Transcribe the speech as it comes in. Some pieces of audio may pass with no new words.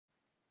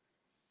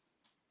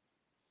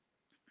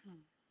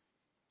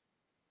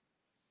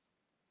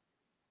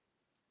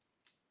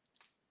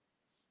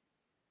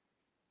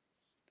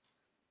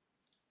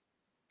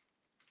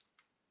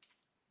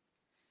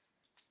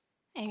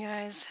Hey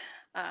guys,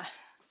 uh,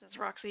 this is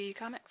Roxy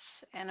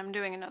Comics, and I'm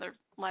doing another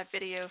live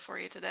video for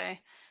you today.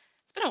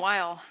 It's been a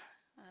while.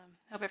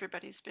 Hope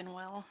everybody's been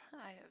well.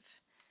 I have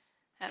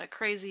had a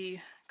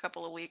crazy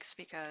couple of weeks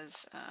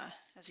because,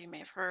 as you may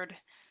have heard,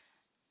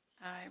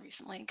 I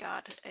recently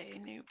got a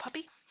new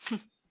puppy.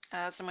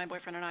 So my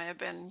boyfriend and I have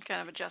been kind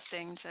of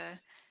adjusting to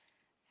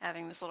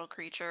having this little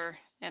creature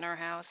in our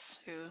house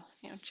who,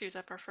 chews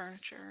up our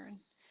furniture and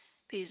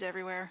pees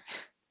everywhere.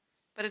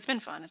 But it's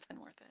been fun. It's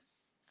been worth it.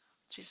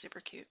 She's super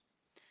cute.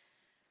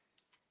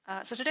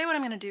 So today what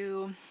I'm going to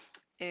do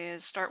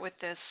is start with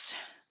this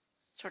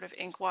sort of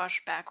ink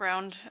wash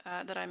background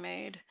that I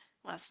made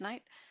last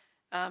night.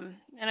 And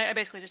I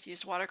basically just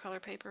used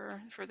watercolor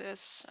paper for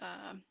this,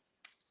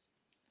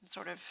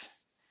 sort of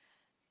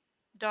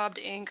daubed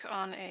ink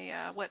on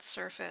a wet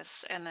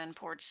surface and then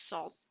poured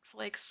salt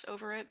flakes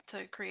over it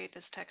to create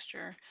this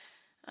texture,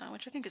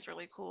 which I think is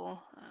really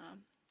cool.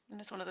 And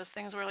it's one of those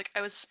things where like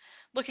I was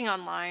looking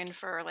online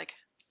for like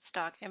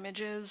stock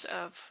images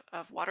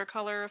of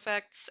watercolor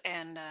effects,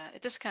 and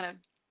it just kind of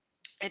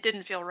it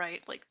didn't feel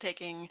right like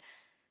taking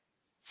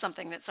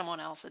something that someone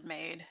else had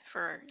made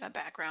for a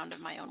background of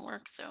my own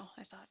work. So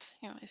I thought,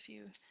 if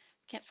you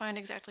can't find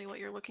exactly what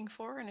you're looking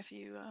for, and if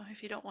you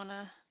don't want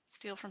to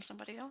steal from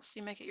somebody else,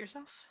 you make it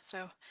yourself.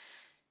 So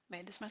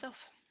made this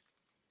myself.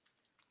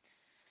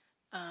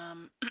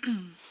 Um,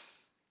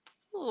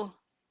 ooh,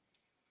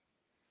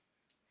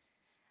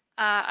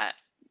 I,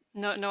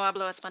 no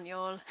hablo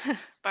español.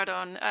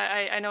 Pardon.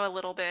 I know a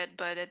little bit,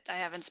 but I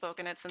haven't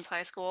spoken it since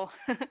high school.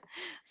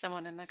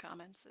 Someone in the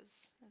comments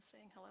is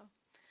saying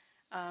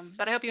hello.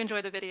 But I hope you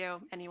enjoy the video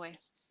anyway.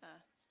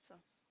 So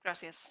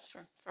gracias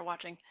for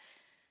watching.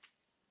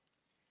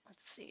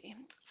 Let's see.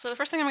 So the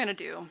first thing I'm going to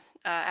do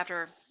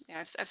after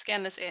I've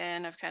scanned this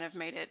in, I've kind of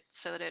made it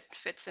so that it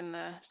fits in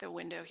the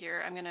window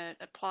here. I'm going to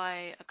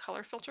apply a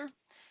color filter.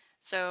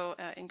 So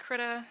in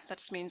Krita, that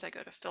just means I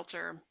go to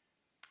filter,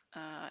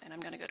 and I'm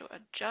going to go to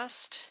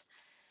adjust,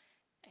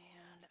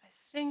 and I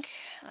think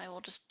I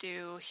will just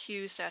do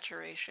hue,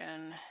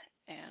 saturation,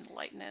 and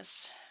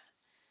lightness.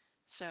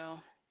 So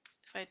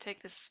if I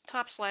take this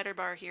top slider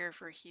bar here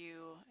for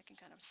hue, I can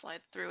kind of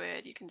slide through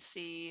it. You can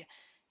see,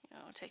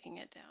 taking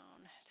it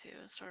down to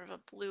sort of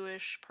a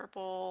bluish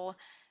purple.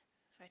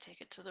 If I take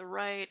it to the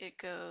right, it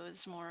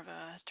goes more of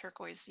a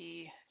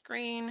turquoisey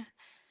green.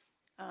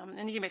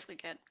 And you can basically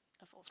get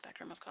a full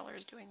spectrum of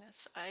colors doing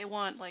this. I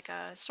want like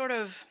a sort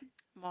of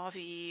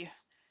mauvey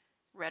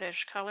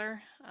reddish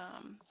color.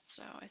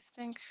 So I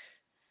think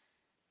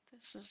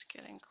this is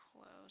getting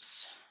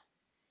close.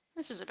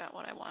 This is about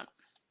what I want.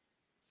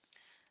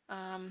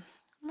 I'm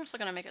also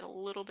going to make it a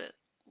little bit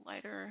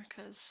lighter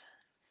because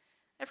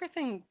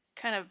everything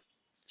kind of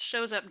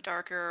shows up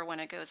darker when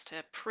it goes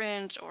to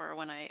print or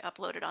when I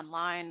upload it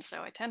online.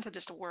 So I tend to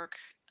just work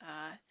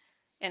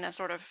in a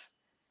sort of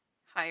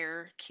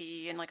higher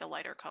key and like a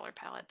lighter color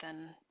palette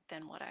than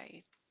what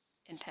I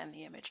intend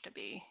the image to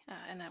be,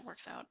 and that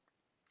works out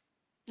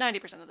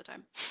 90% of the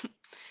time.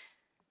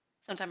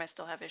 Sometimes I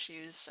still have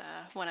issues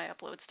when I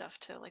upload stuff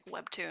to like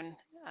Webtoon.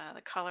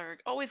 The color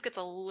always gets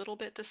a little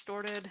bit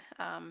distorted,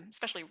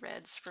 especially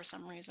reds for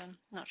some reason.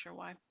 Not sure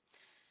why.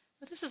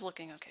 But this is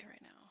looking okay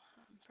right now.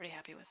 I'm pretty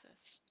happy with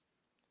this.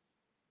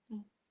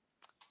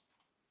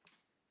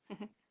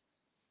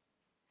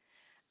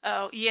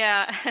 Oh,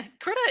 yeah.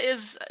 Krita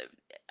is,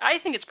 I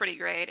think it's pretty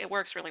great. It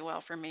works really well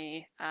for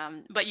me.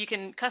 But you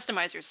can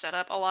customize your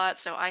setup a lot.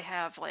 So I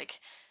have like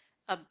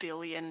a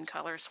billion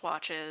color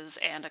swatches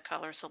and a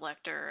color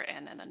selector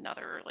and then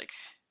another like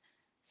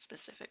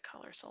specific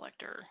color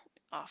selector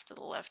off to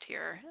the left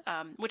here,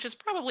 which is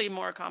probably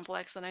more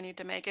complex than I need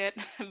to make it.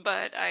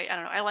 But I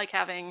don't know. I like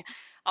having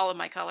all of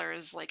my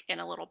colors like in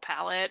a little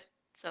palette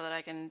so that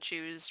I can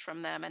choose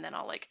from them, and then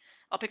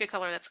I'll pick a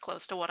color that's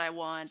close to what I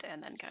want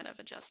and then kind of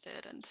adjust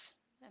it, and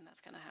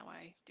that's kind of how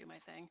I do my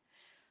thing.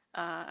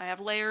 I have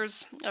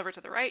layers over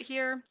to the right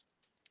here.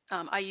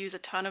 I use a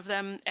ton of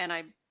them, and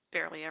I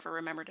barely ever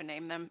remember to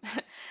name them.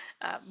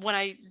 When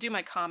I do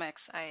my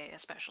comics, I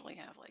especially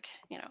have like,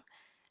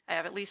 I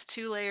have at least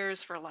 2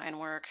 layers for line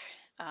work,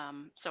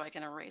 so I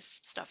can erase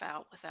stuff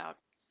out without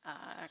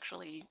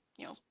actually,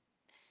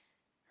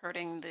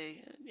 hurting the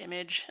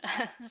image,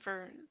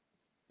 for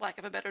lack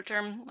of a better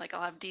term. Like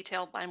I'll have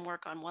detailed line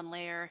work on one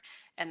layer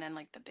and then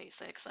like the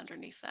basics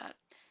underneath that.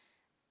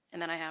 And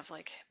then I have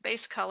like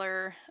base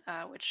color,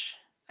 which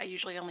I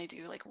usually only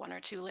do like 1 or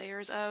 2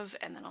 layers of,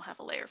 and then I'll have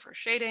a layer for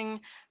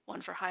shading,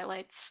 one for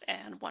highlights,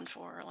 and one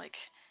for like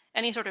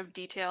any sort of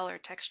detail or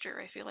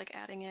texture I feel like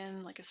adding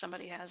in. Like if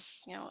somebody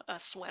has, a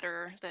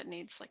sweater that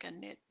needs like a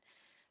knit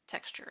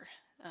texture,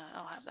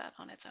 I'll have that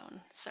on its own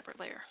separate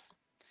layer.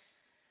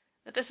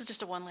 But this is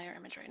just a 1 layer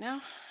image right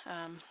now.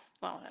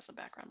 Well, it has a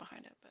background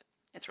behind it, but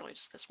it's really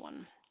just this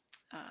one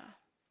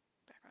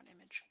background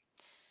image.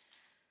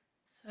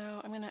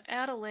 So I'm going to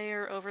add a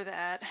layer over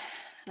that,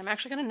 and I'm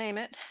actually going to name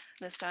it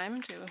this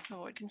time to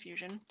avoid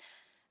confusion.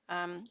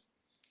 Um,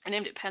 I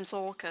named it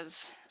pencil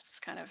because this is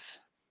kind of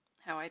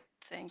how I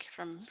think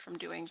from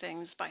doing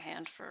things by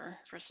hand for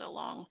so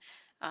long.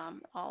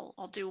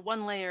 I'll do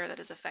one layer that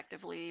is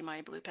effectively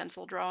my blue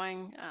pencil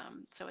drawing,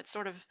 so it's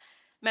sort of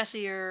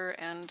messier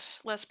and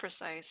less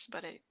precise,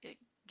 but it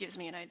gives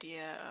me an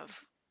idea of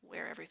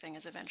where everything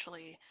is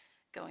eventually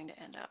going to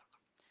end up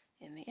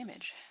in the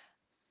image.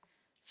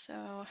 So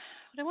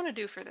what I want to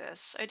do for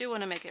this, I do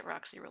want to make it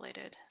Roxy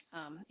related,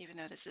 even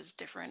though this is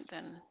different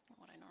than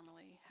what I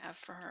normally have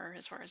for her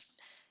as far as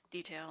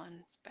detail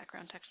and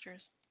background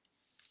textures.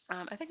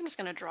 I think I'm just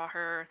going to draw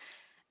her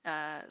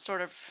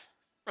sort of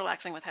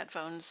relaxing with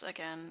headphones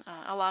again.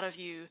 A lot of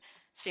you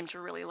seem to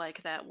really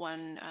like that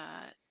one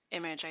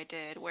image I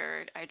did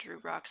where I drew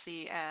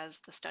Roxy as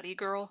the study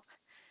girl.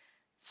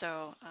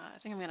 So I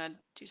think I'm gonna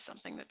do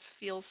something that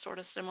feels sort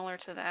of similar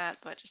to that,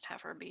 but just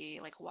have her be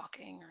like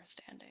walking or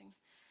standing.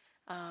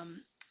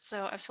 Um,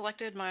 so I've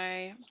selected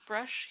my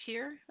brush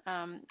here.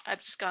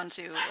 I've just gone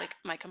to like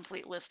my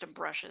complete list of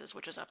brushes,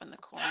 which is up in the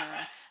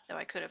corner, though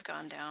I could have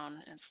gone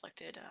down and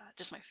selected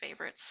just my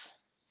favorites.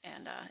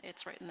 And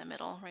it's right in the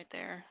middle, right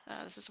there.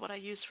 This is what I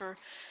use for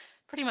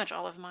pretty much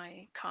all of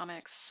my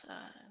comics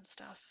and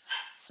stuff.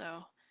 So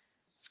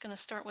I'm just going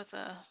to start with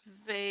a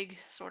vague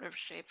sort of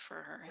shape for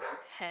her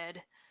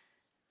head.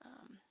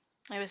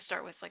 I always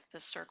start with like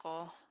this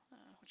circle,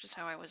 which is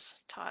how I was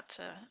taught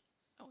to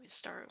always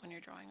start when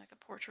you're drawing like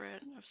a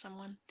portrait of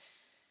someone.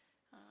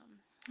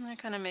 And I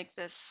kind of make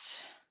this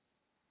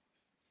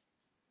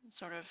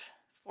sort of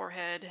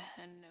forehead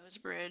and nose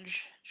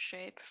bridge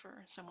shape for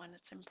someone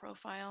that's in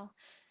profile.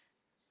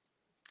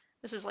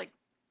 This is like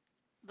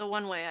the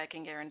one way I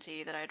can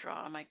guarantee that I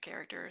draw my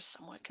characters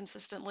somewhat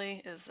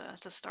consistently is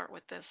to start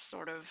with this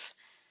sort of.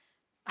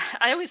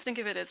 I always think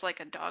of it as like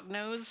a dog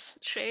nose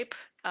shape,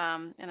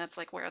 and that's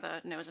like where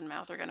the nose and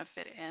mouth are going to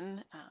fit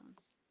in.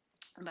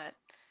 But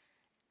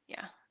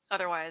yeah,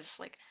 otherwise,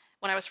 like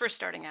when I was first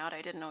starting out,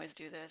 I didn't always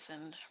do this,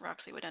 and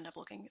Roxy would end up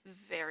looking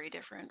very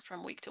different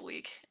from week to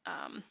week.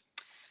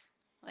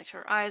 Like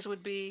her eyes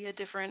would be a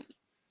different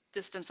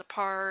distance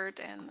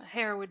apart, and the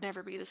hair would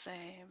never be the same.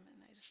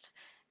 And it just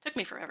took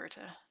me forever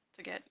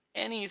to get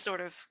any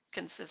sort of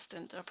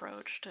consistent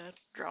approach to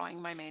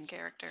drawing my main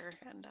character.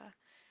 And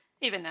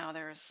even now,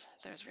 there's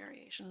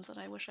variations that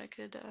I wish I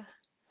could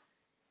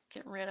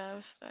get rid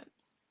of, but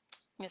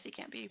I guess you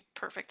can't be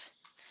perfect.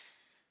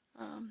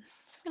 So I'm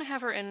gonna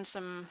have her in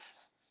some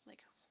like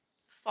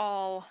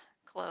fall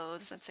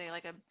clothes. I'd say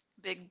like a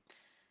big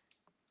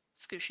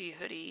scooshy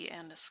hoodie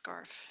and a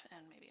scarf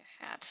and maybe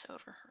a hat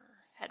over her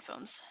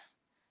headphones.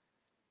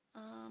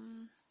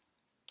 Um,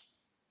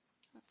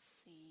 let's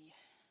see.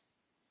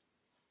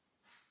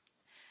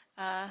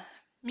 I'm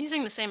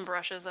using the same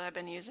brushes that I've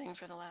been using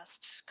for the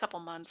last couple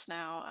months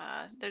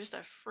now. They're just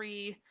a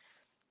free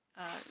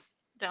uh,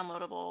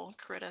 downloadable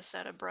Krita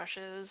set of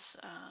brushes.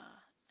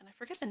 And I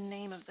forget the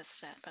name of the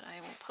set, but I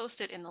will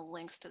post it in the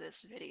links to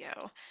this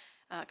video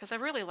because I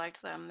really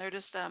liked them. They're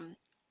just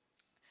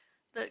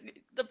the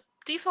the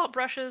default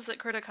brushes that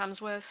Krita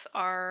comes with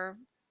are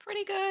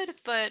pretty good,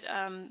 but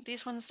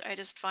these ones I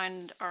just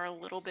find are a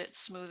little bit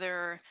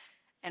smoother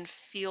and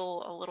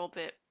feel a little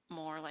bit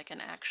more like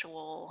an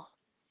actual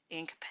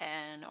ink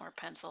pen or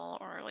pencil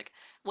or like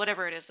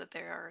whatever it is that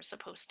they are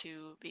supposed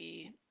to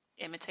be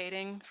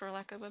imitating, for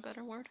lack of a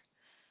better word.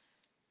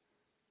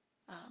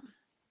 Um,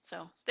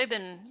 so they've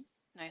been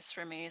nice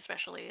for me,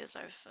 especially as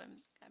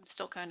I'm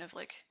still kind of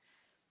like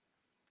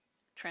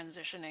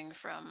transitioning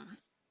from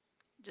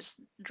just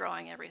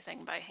drawing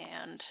everything by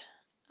hand.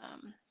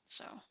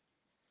 So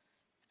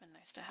it's been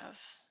nice to have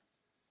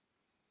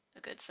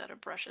a good set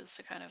of brushes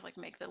to kind of like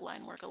make the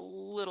line work a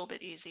little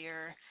bit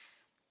easier.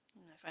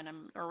 And I find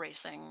I'm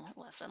erasing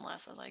less and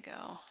less as I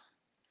go.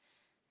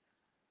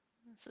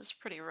 This is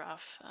pretty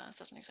rough. This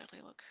doesn't exactly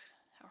look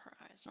how her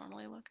eyes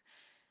normally look.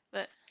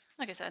 But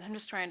like I said, I'm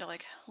just trying to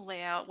like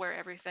lay out where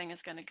everything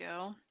is going to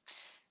go.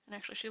 And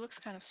actually she looks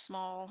kind of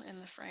small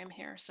in the frame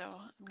here, so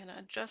I'm going to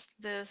adjust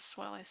this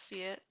while I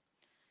see it,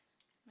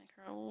 make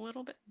her a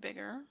little bit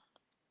bigger,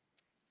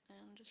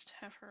 and just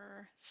have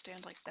her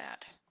stand like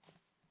that.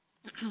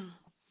 And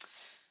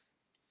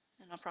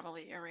I'll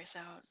probably erase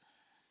out.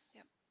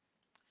 Yep.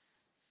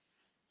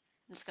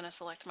 I'm just going to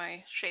select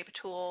my shape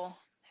tool,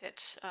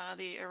 hit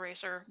the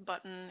eraser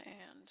button,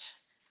 and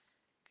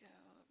go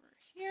over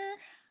here.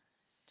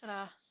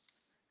 Ta-da!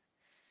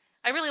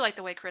 I really like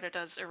the way Krita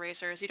does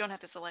erasers. You don't have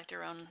to select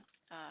your own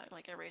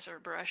like eraser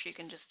brush. You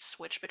can just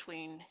switch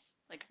between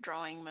like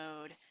drawing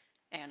mode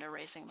and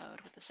erasing mode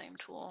with the same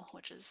tool,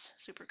 which is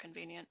super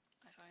convenient,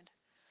 I find.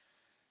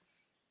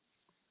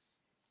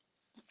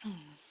 I'm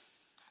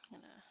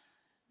gonna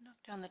knock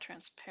down the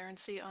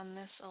transparency on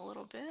this a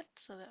little bit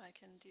so that I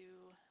can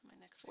do my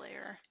next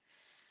layer.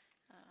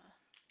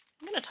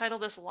 I'm gonna title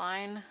this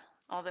line,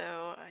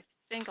 although I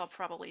think I'll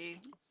probably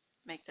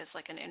make this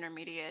like an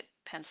intermediate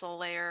pencil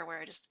layer where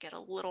I just get a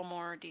little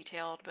more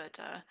detailed, but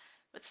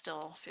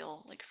still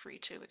feel like free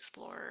to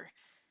explore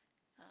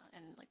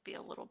and like be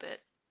a little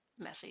bit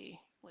messy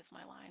with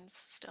my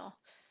lines still.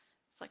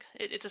 It's like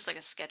it's just like a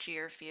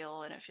sketchier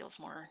feel, and it feels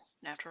more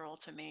natural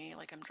to me,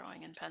 like I'm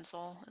drawing in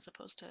pencil as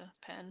opposed to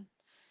pen.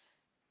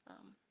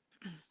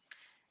 Um,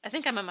 I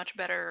think I'm a much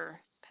better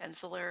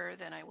penciler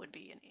than I would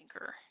be an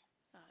inker.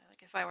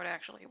 Like if I were to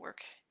actually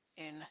work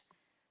in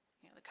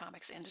the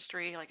comics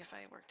industry, like if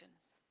I worked in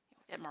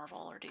at Marvel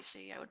or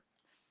DC, I would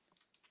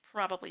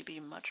probably be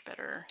much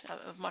better,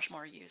 of much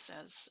more use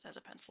as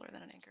a penciler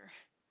than an inker.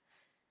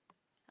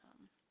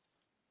 Um,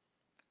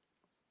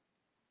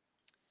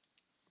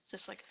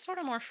 just like sort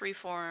of more free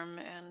form,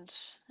 and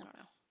I don't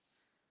know.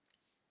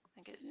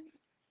 I think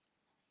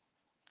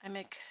I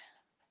make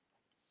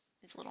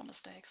these little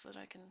mistakes that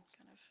I can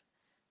kind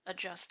of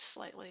adjust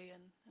slightly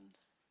and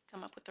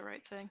come up with the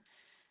right thing.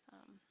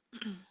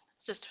 Um,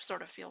 just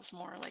sort of feels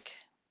more like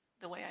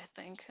the way I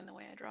think and the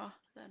way I draw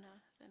than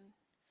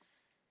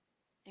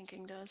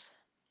inking does.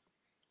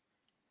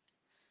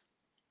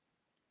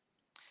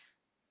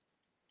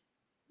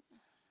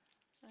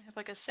 So I have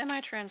like a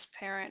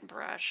semi-transparent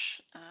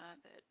brush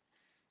that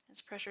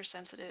is pressure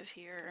sensitive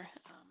here,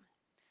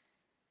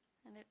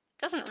 and it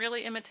doesn't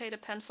really imitate a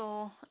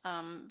pencil,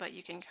 but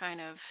you can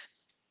kind of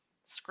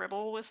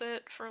scribble with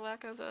it, for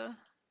lack of a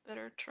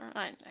better term.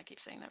 I keep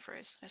saying that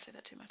phrase. I say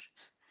that too much.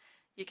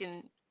 You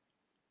can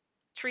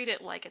treat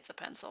it like it's a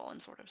pencil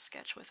and sort of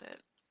sketch with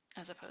it,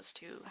 as opposed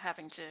to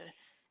having to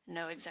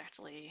know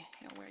exactly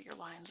where your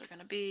lines are going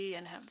to be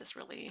and have this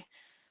really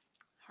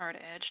hard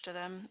edge to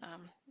them.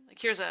 Like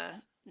here's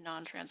a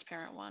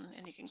non-transparent one,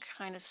 and you can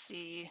kind of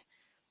see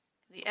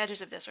the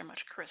edges of this are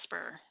much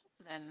crisper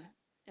than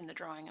in the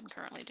drawing I'm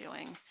currently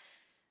doing.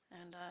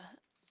 And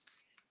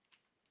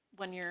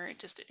when you're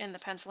just in the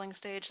penciling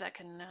stage, that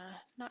can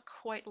not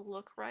quite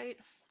look right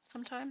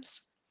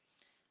sometimes.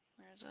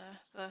 Whereas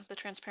the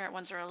transparent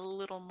ones are a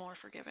little more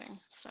forgiving.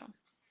 So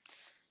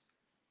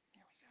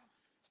there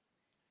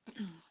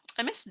we go.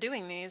 I missed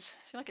doing these.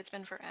 I feel like it's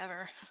been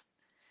forever.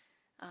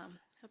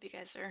 Hope you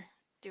guys are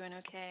doing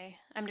okay.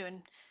 I'm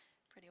doing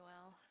pretty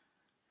well.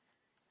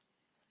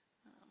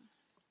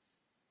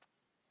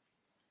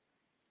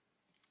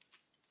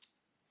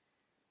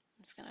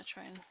 I'm just gonna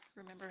try and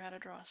remember how to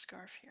draw a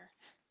scarf here.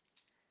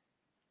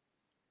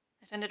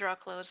 I tend to draw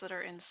clothes that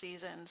are in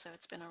season, so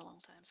it's been a long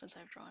time since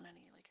I've drawn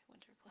any like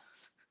winter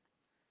clothes.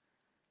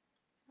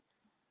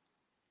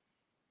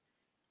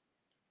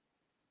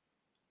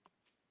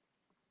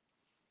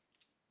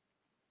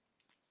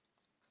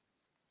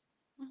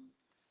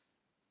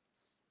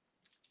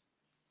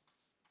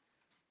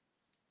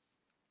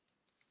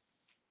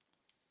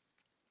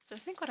 So I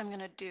think what I'm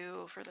gonna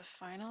do for the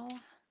final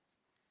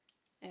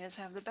is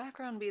have the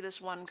background be this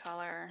one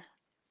color,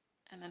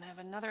 and then have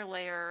another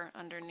layer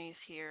underneath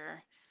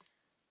here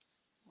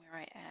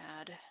where I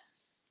add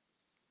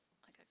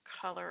like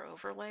a color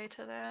overlay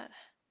to that.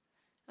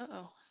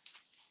 Uh-oh,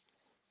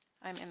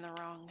 I'm in the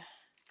wrong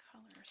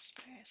color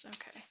space.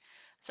 Okay,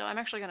 so I'm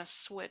actually going to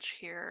switch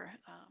here.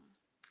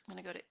 I'm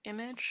going to go to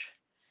Image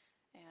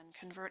and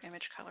Convert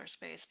Image Color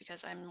Space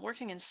because I'm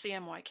working in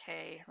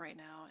CMYK right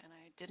now and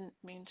I didn't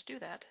mean to do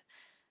that.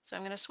 So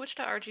I'm going to switch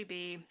to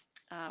RGB,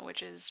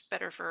 which is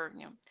better for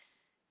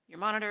your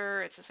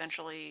monitor. It's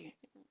essentially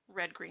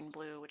red, green,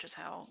 blue, which is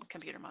how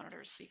computer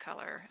monitors see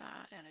color,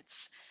 and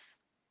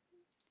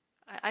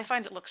I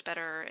find it looks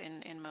better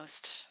in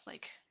most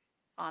like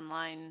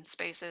online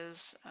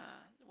spaces,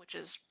 which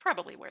is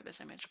probably where this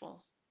image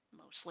will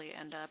mostly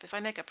end up. If I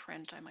make a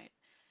print, I might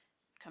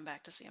come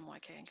back to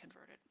CMYK and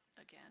convert it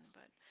again.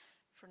 But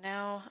for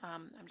now,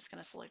 I'm just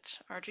going to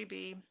select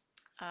RGB.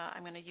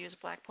 I'm going to use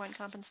black point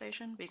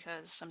compensation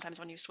because sometimes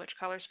when you switch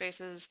color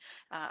spaces,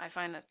 I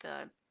find that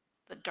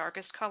the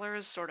darkest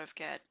colors sort of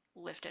get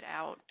lifted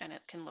out and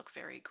it can look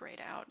very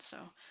grayed out. So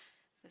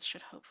this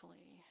should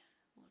hopefully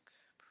look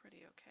pretty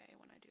okay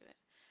when I do it.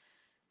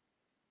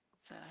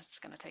 So it's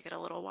going to take it a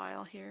little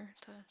while here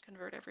to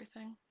convert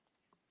everything.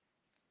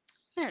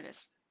 There it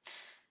is.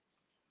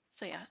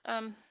 So yeah,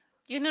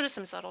 you notice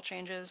some subtle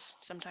changes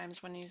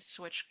sometimes when you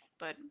switch,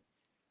 but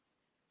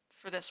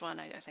for this one,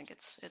 I think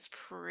it's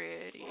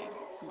pretty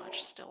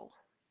much still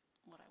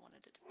what I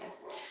wanted it to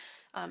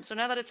be. So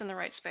now that it's in the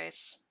right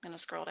space, I'm going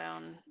to scroll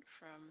down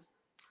from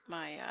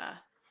my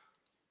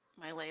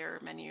my layer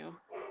menu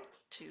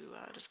to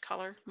just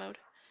color mode.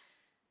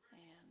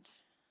 And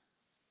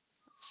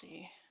let's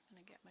see, I'm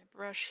going to get my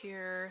brush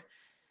here.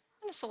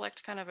 I'm going to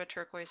select kind of a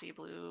turquoisey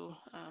blue,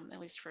 at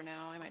least for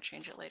now. I might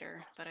change it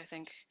later, but I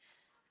think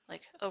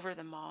like over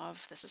the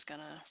mauve, this is going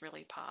to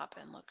really pop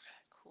and look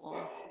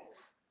cool.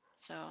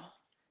 So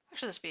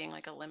actually this being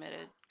like a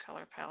limited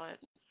color palette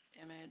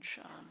image,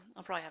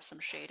 I'll probably have some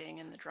shading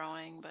in the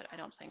drawing, but I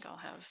don't think I'll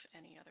have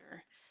any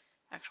other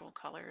actual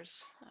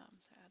colors to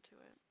add to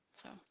it.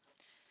 So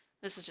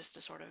this is just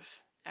to sort of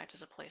act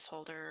as a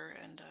placeholder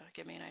and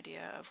give me an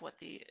idea of what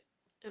the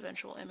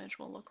eventual image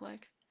will look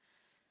like.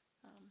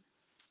 Um,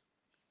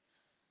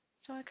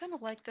 so I kind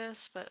of like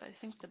this, but I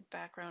think the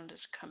background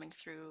is coming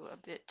through a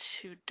bit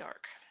too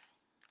dark.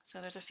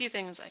 So there's a few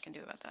things I can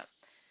do about that.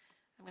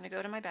 I'm going to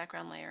go to my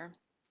background layer.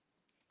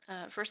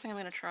 First thing I'm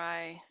going to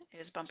try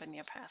is bumping the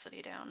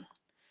opacity down.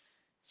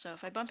 So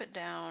if I bump it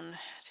down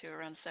to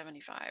around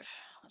 75,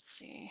 let's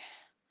see,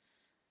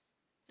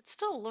 it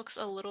still looks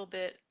a little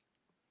bit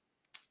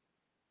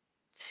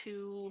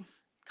too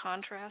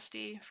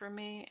contrasty for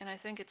me, and I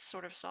think it's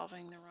sort of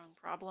solving the wrong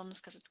problems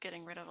because it's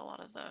getting rid of a lot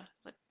of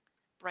the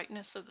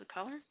brightness of the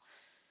color.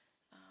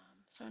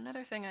 So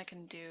another thing I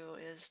can do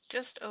is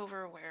just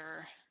over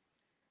where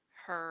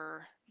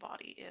her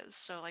body is.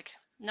 So like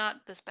not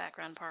this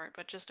background part,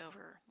 but just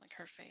over like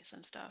her face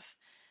and stuff.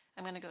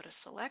 I'm going to go to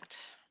select,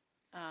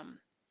 um,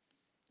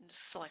 and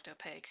just select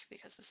opaque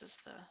because this is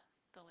the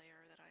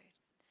layer that I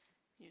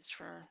used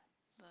for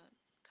the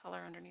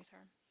color underneath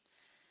her.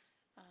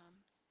 I'm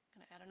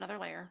going to add another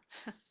layer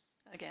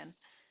again.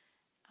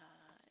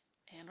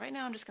 And right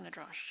now I'm just going to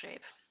draw a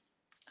shape.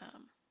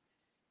 Um,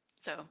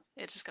 so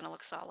it's just going to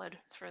look solid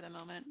for the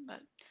moment, but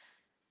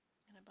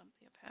I'm going to bump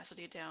the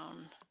opacity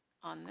down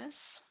on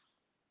this.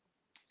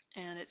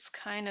 And it's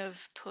kind of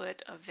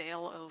put a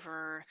veil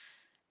over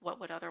what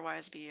would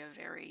otherwise be a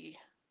very,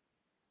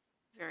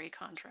 very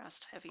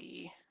contrast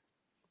heavy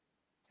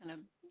kind of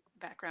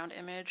background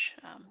image.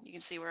 You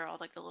can see where all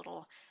like the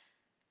little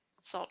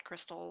salt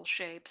crystal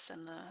shapes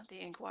and the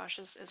ink wash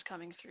is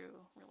coming through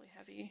really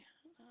heavy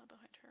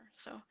behind her.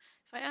 So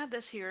if I add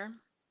this here,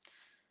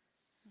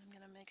 I'm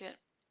going to make it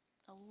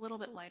a little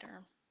bit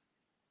lighter.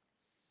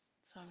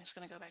 So I'm just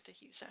going to go back to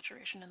hue,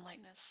 saturation, and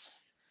lightness.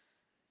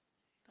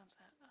 Bump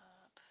that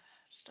up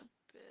just a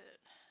bit.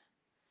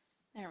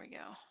 There we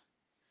go.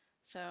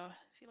 So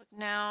if you look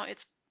now,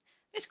 it's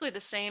basically the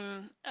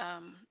same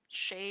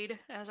shade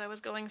as I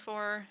was going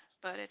for,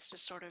 but it's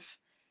just sort of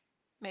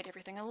made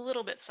everything a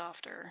little bit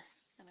softer,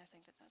 and I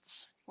think that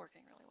that's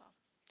working really well.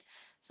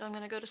 So I'm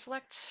going to go to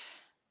select,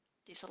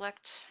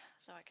 deselect,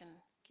 so I can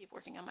keep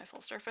working on my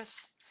full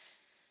surface.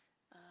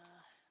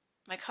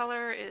 My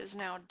color is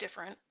now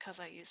different because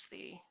I use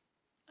the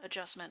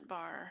adjustment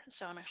bar,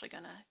 so I'm actually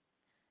going to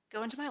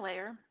go into my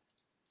layer,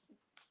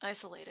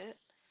 isolate it,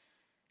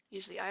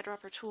 use the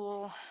eyedropper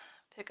tool,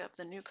 pick up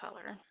the new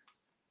color,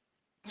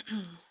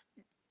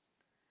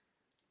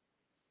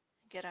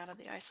 get out of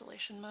the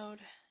isolation mode,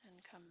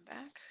 and come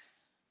back.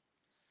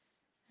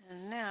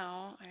 And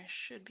now I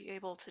should be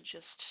able to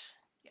just,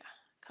 yeah,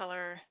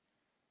 color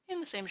in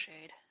the same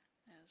shade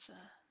as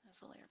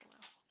the layer below.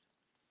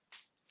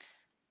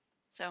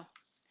 So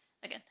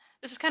again,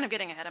 this is kind of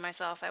getting ahead of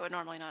myself. I would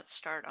normally not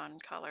start on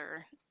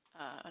color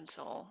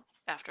until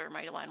after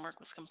my line work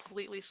was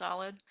completely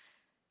solid,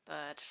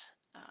 but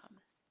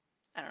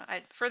I don't know.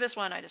 For this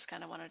one, I just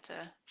kind of wanted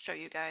to show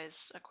you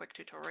guys a quick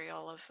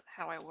tutorial of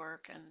how I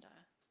work and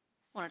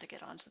wanted to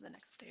get on to the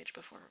next stage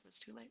before it was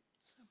too late.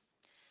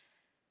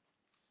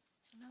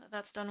 So now that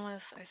that's done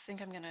with, I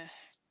think I'm going to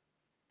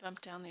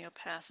bump down the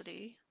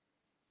opacity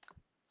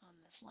on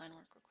this line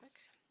work real quick.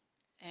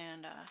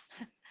 And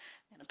I'm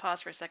going to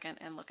pause for a second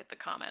and look at the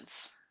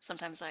comments.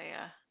 Sometimes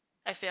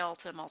I fail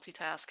to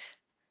multitask.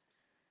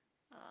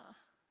 Uh,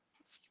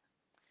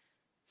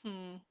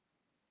 hmm.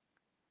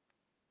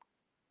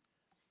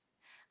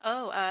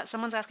 Oh,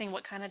 someone's asking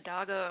what kind of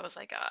doggos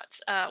I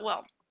got.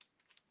 Well,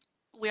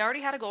 we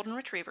already had a golden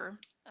retriever.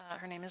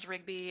 Her name is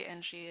Rigby,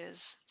 and she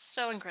is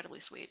so incredibly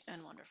sweet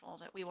and wonderful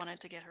that we wanted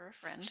to get her a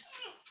friend.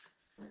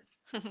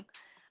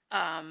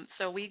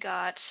 So we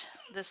got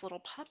this little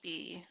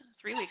puppy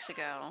 3 weeks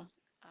ago.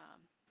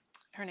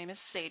 Her name is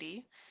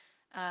Sadie,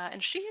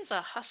 and she is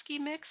a husky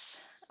mix.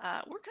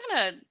 We're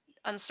kind of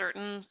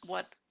uncertain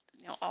what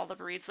all the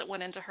breeds that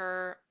went into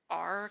her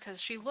are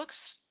because she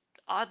looks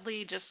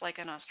oddly just like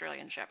an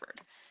Australian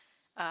Shepherd.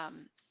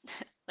 Um,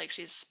 like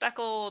she's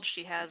speckled,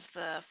 she has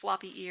the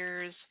floppy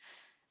ears,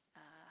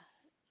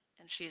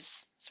 and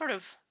she's sort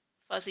of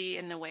fuzzy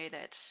in the way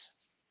that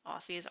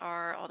Aussies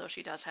are, although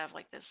she does have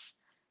like this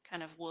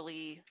kind of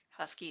woolly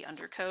husky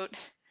undercoat,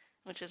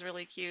 which is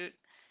really cute.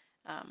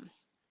 Um,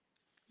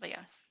 but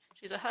yeah,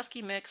 she's a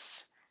husky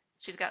mix.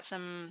 She's got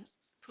some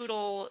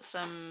poodle,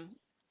 some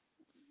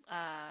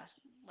uh,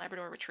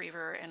 Labrador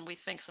retriever, and we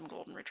think some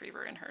golden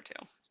retriever in her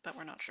too, but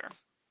we're not sure.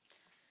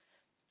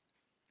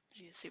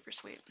 She is super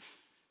sweet.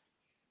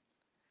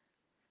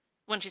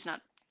 When she's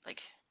not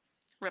like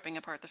ripping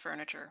apart the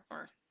furniture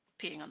or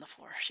peeing on the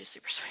floor, she's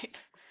super sweet.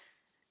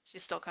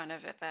 She's still kind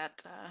of at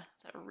that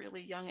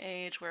really young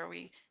age where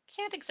we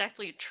can't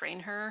exactly train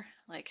her.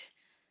 Like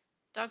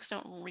dogs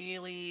don't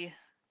really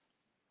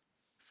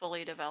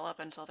fully develop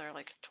until they're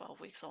like 12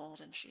 weeks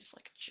old, and she's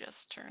like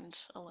just turned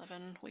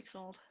 11 weeks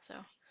old. So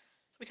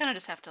we kind of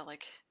just have to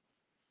like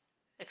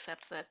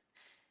accept that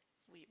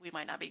we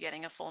might not be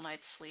getting a full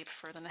night's sleep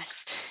for the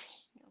next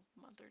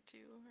month or two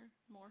or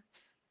more.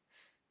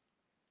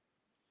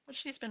 But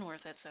she's been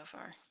worth it so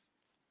far.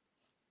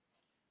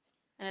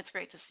 And it's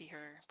great to see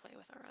her play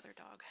with our other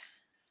dog.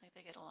 Like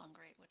they get along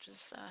great, which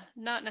is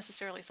not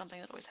necessarily something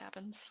that always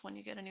happens when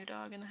you get a new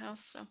dog in the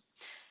house. So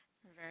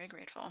we're very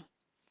grateful.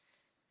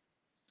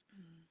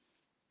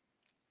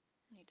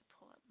 I need to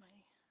pull up my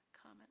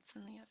comments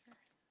in the other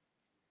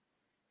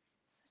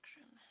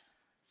section.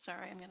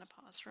 Sorry, I'm going to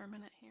pause for a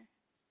minute here.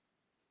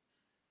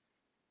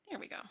 There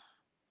we go.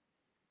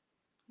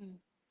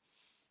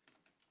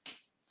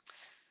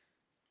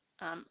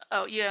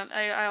 Oh yeah,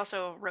 I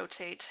also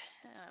rotate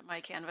my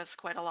canvas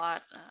quite a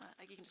lot.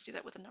 I you can just do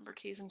that with the number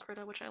keys in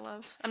Krita, which I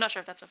love. I'm not sure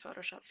if that's a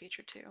Photoshop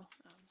feature too,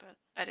 but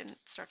I didn't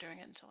start doing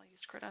it until I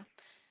used Krita.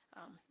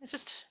 It's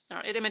just,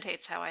 it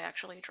imitates how I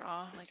actually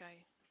draw. Like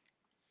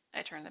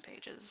I turn the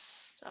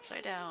pages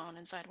upside down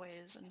and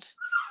sideways and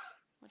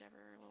whatever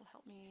will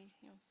help me,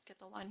 get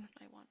the line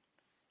I want.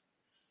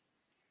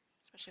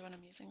 Especially when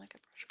I'm using like a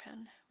brush pen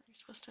where you're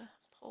supposed to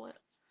pull it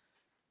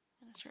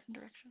in a certain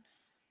direction.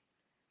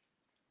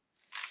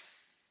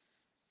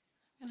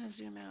 I'm gonna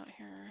zoom out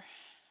here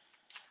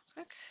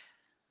quick.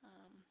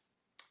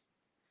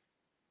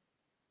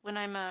 When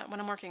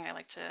I'm working, I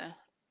like to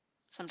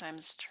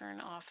sometimes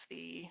turn off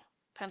the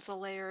pencil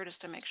layer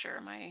just to make sure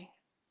my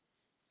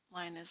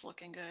line is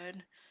looking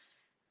good.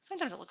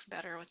 Sometimes it looks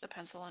better with the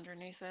pencil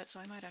underneath it, so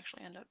I might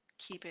actually end up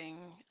keeping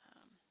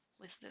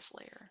at least this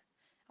layer.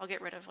 I'll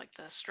get rid of like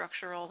the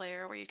structural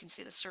layer where you can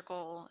see the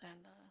circle and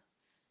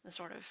the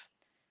sort of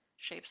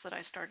shapes that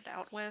I started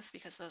out with,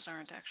 because those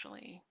aren't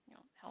actually,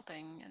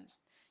 helping, and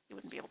you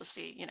wouldn't be able to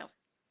see,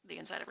 the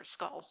inside of her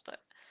skull. But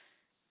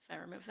if I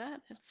remove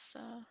that, it's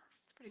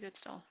pretty good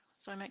still.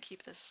 So I might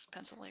keep this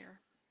pencil layer.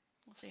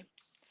 We'll see.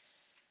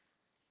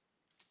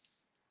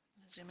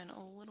 Zoom in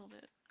a little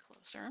bit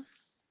closer.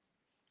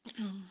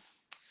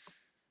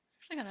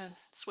 Actually gonna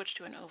switch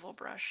to an oval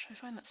brush. I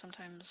find that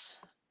sometimes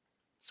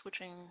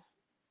switching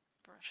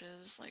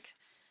brushes, like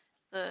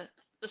the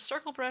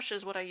circle brush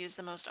is what I use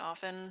the most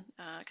often,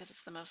 because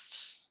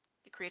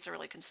it creates a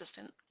really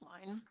consistent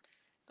line.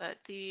 But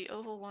the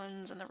oval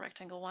ones and the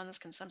rectangle ones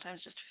can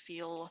sometimes just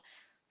feel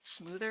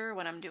smoother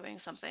when I'm doing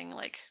something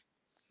like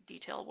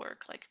detail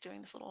work, like doing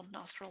this little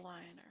nostril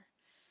line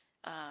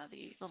or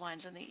the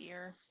lines in the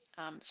ear.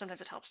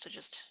 Sometimes it helps to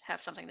just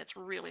have something that's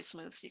really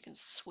smooth so you can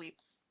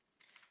sweep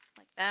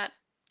like that.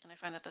 And I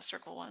find that the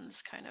circle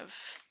ones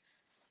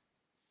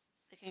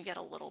they can get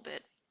a little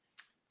bit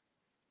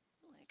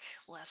like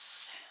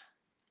less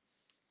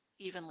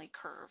evenly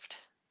curved,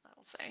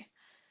 I'll say.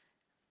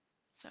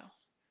 So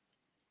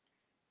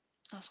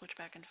I'll switch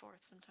back and forth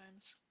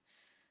sometimes.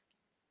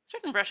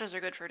 Certain brushes are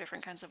good for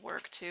different kinds of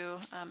work too.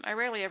 I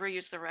rarely ever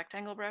use the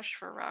rectangle brush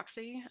for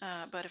Roxy,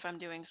 but if I'm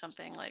doing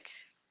something like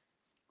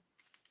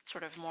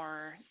sort of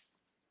more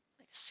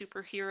like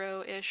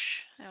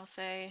superhero-ish, I'll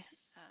say,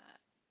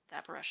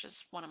 that brush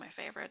is one of my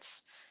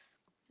favorites.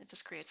 It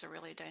just creates a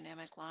really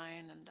dynamic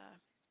line, and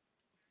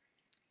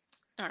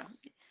I don't know.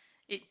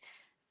 It,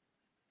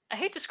 I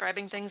hate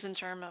describing things in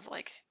terms of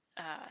like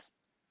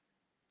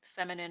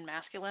feminine,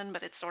 masculine,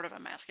 but it's sort of a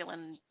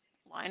masculine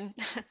line,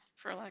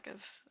 for lack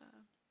of,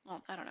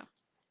 well, I don't know.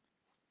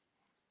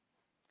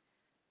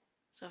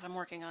 So if I'm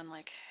working on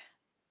like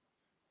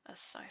a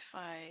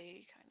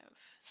sci-fi kind of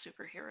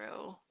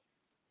superhero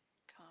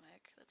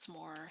comic that's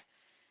more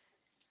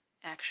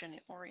action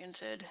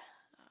oriented,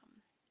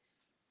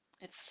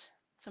 it's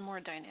a more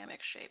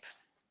dynamic shape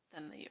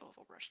than the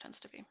oval brush tends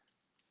to be.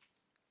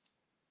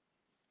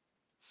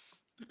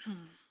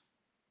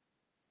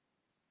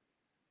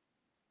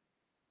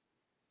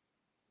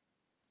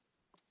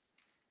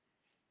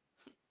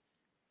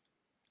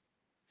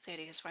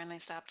 Sadie has finally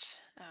stopped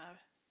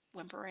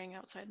whimpering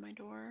outside my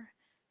door.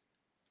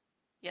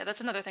 Yeah,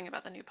 that's another thing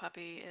about the new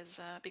puppy is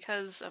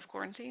because of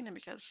quarantine and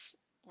because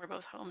we're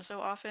both home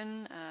so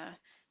often,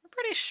 we're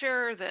pretty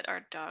sure that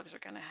our dogs are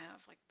going to have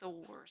like the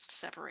worst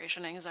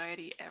separation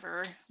anxiety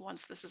ever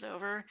once this is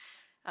over.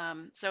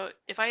 So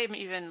if I am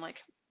even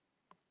like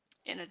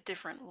in a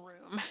different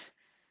room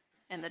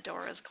and the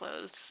door is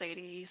closed,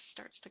 Sadie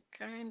starts to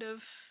kind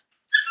of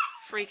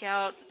freak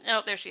out.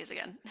 Oh, there she is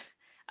again.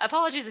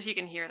 Apologies if you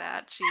can hear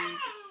that.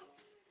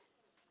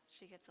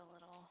 She gets a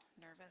little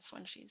nervous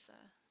when she's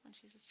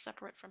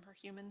separate from her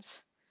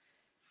humans.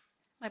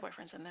 My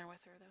boyfriend's in there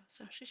with her though,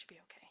 so she should be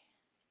okay.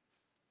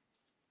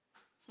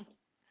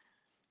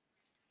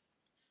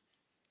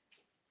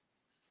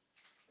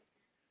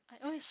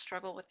 I always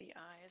struggle with the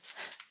eyes.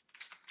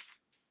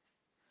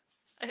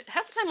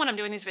 Half the time when I'm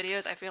doing these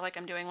videos, I feel like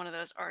I'm doing one of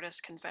those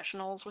artist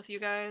confessionals with you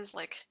guys.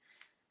 Like,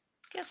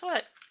 guess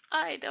what?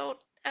 I don't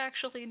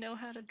actually know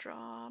how to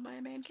draw my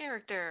main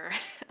character.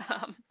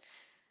 um,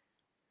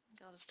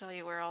 I'll just tell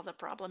you where all the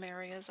problem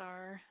areas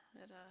are.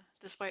 That,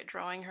 despite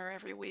drawing her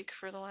every week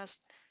for the last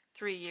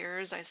 3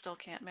 years, I still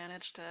can't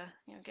manage to,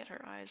 get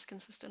her eyes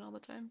consistent all the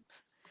time.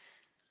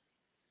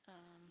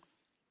 Um,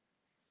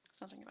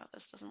 Something about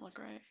this doesn't look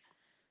right.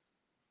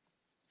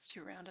 It's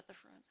too round at the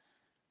front.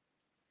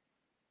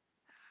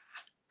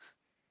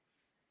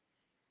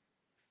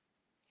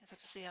 You guys have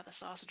to see how the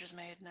sausage is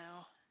made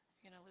now.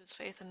 You're gonna lose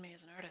faith in me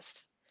as an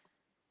artist.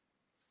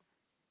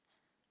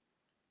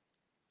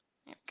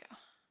 There we go.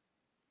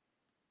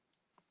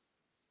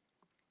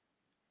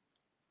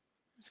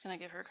 I'm just gonna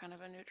give her kind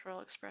of a neutral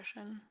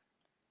expression.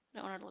 I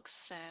don't want her to look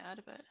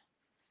sad, but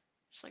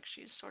just like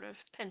she's sort of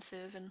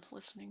pensive and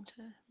listening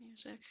to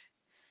music.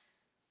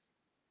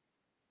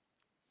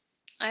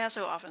 I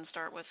also often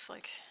start with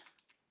like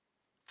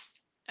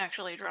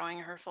actually drawing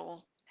her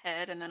full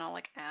head, and then I'll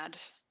like add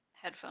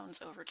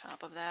headphones over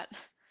top of that.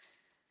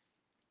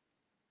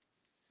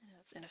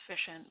 It's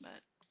inefficient,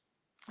 but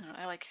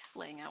I like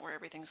laying out where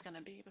everything's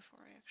gonna be before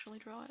I actually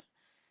draw it.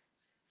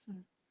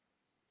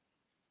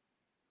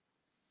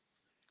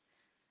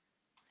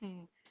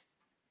 Hmm.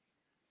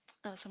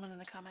 Hmm. Someone in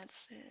the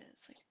comments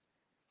is like,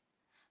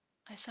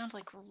 I sound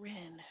like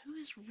Rin. Who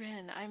is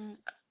Rin? I'm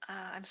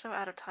so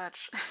out of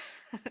touch.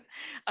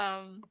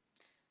 um,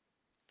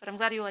 but I'm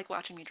glad you like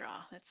watching me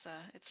draw. It's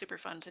super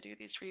fun to do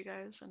these for you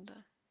guys, and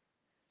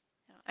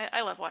you know,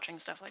 I love watching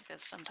stuff like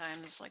this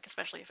sometimes, like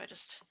especially if I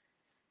just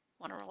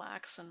want to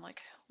relax and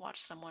like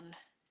watch someone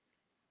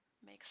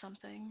make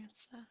something.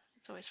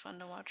 It's always fun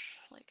to watch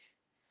like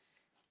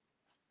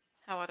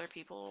how other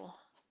people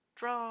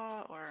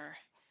draw or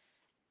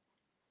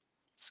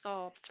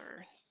sculpt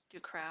or do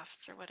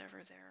crafts or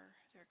whatever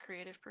their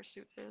creative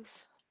pursuit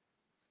is.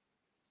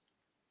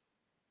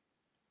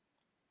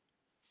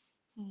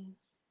 Hmm.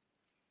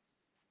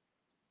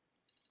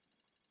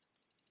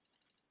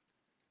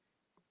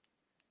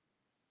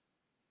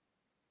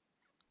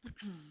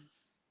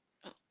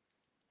 Oh,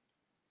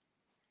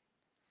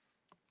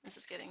 this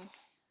is getting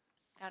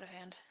out of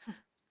hand.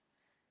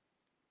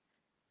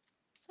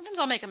 Sometimes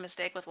I'll make a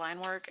mistake with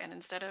line work, and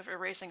instead of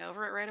erasing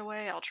over it right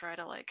away, I'll try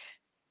to like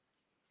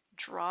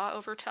draw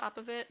over top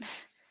of it.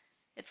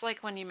 It's like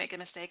when you make a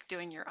mistake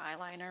doing your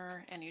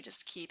eyeliner and you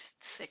just keep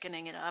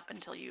thickening it up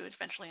until you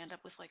eventually end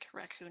up with like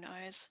raccoon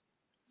eyes.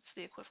 It's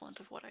the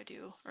equivalent of what I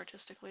do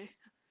artistically.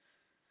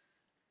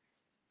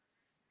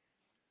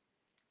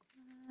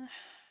 I'm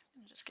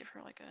gonna just give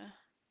her like a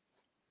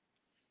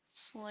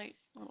slight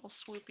little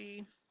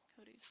swoopy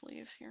coaty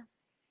sleeve here.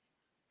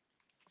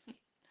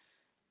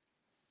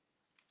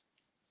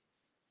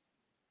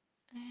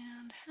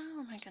 And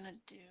how am I gonna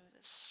do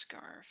this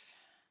scarf?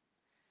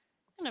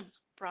 I'm gonna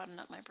broaden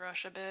up my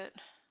brush a bit.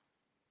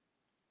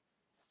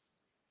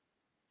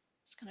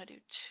 Just gonna do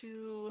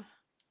two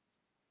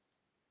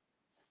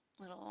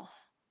little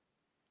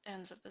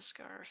ends of the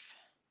scarf.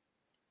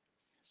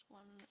 There's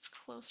one that's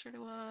closer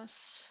to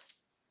us,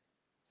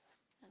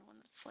 and one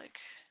that's like,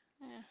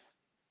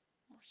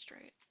 more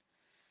straight.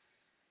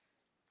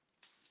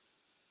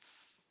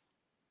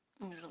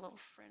 And there's a little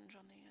fringe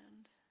on the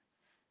end.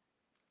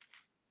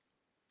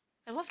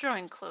 I love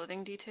drawing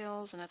clothing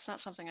details, and that's not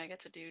something I get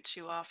to do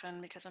too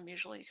often because I'm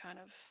usually kind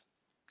of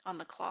on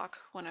the clock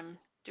when I'm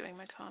doing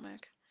my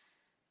comic.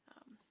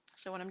 Um,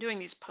 so when I'm doing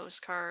these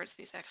postcards,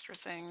 these extra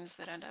things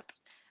that end up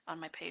on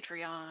my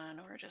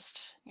Patreon or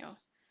just, you know,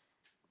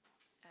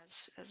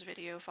 as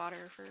video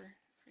fodder for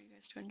you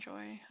guys to enjoy,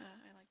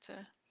 I like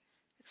to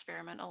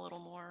experiment a little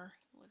more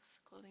with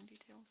clothing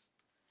details.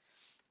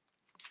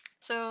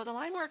 So the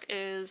line work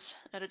is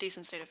at a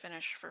decent state of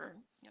finish for,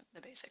 you know,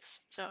 the basics.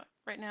 So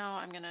right now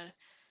I'm gonna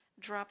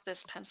drop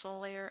this pencil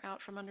layer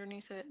out from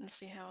underneath it and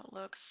see how it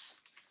looks.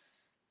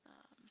 I'm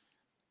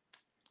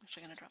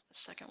actually gonna drop the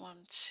second one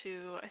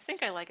too. I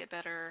think I like it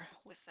better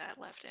with that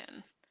left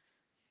in,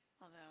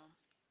 although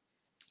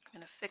I'm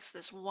gonna fix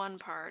this one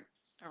part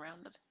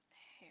around the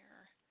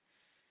hair.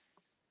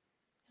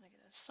 I'm gonna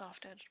get a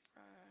soft edged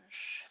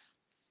brush,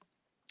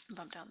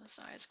 bump down the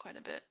size quite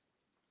a bit,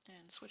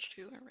 and switch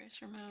to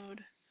eraser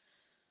mode.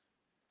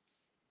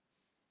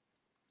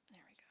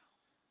 There we go.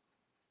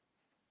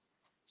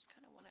 Just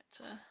kind of want it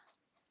to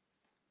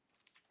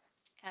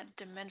add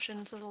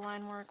dimension to the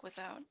line work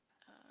without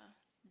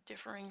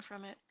differing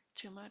from it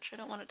too much. I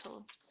don't want it to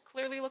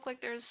clearly look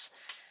like there's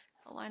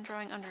a line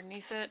drawing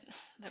underneath it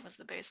that was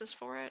the basis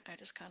for it. I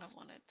just kind of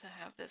want it to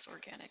have this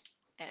organic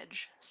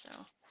edge. So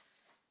I'm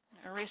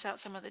gonna erase out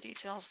some of the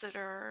details that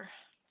are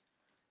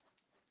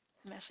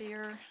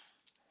messier,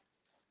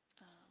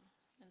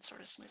 and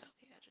sort of smooth out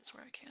the edges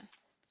where I can.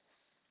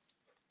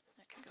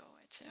 That can go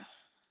away too.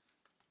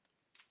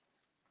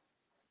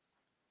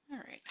 All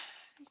right,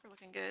 I think we're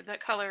looking good.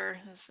 That color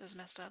is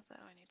messed up though.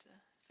 I need to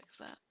fix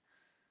that.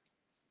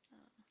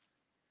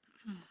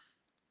 Do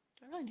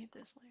I really need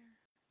this layer?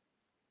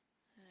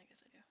 I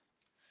guess I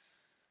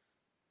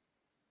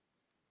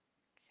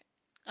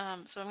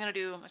do. So I'm going to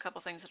do a couple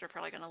things that are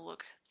probably going to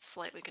look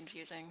slightly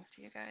confusing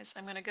to you guys.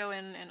 I'm going to go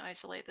in and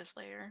isolate this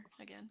layer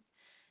again.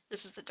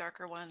 This is the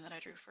darker one that I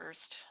drew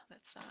first.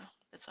 That's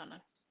on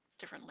a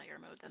different layer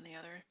mode than the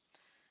other.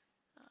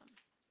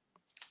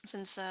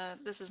 Since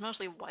this is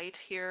mostly white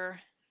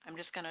here, I'm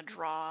just going to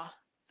draw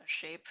a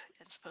shape.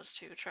 It's supposed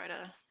to try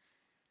to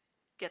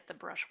get the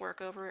brush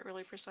work over it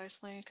really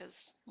precisely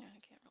because, you know, I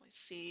can't really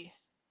see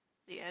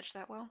the edge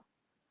that well.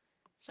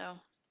 So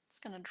it's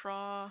going to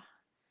draw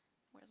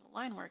where the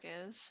line work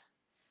is,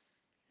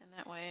 and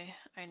that way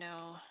I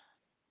know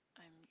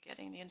I'm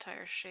getting the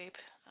entire shape,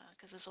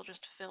 because this will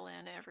just fill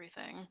in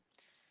everything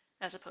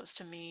as opposed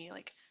to me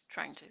like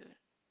trying to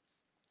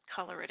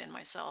color it in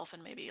myself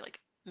and maybe like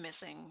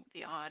missing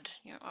the odd,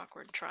 you know,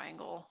 awkward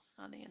triangle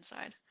on the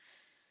inside.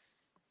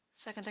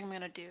 Second thing I'm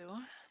going to do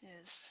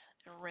is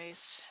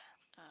erase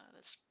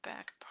this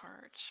back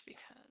part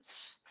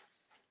because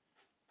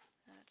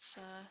that's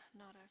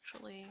not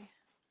actually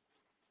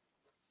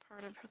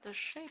part of the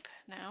shape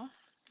now.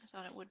 I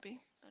thought it would be,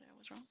 but I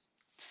was wrong.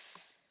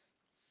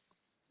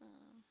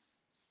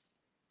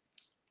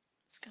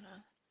 Just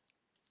gonna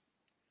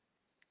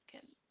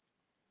get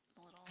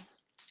the little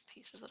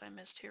pieces that I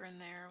missed here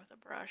and there with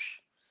a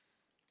brush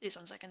These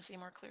ones I can see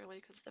more clearly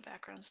because the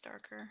background's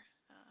darker.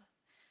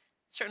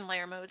 Certain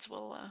layer modes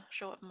will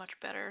show up much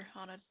better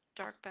on a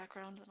dark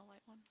background than a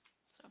light one.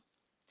 So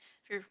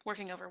if you're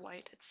working over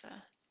white, it's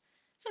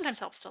sometimes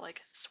helps to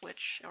like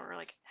switch or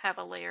like have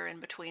a layer in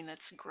between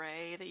that's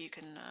gray that you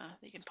can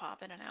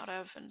pop in and out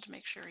of and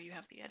make sure you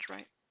have the edge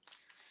right.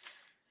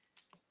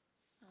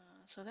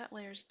 So that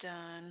layer's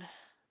done.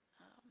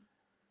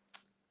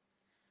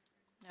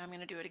 Now I'm going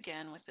to do it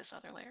again with this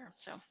other layer.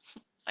 So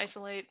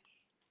isolate,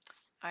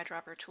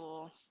 eyedropper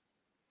tool,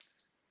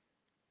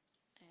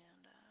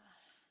 and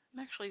I'm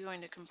actually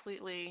going to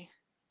completely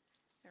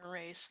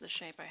erase the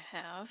shape I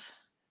have.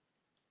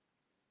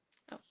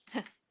 Oh,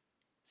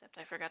 except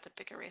I forgot to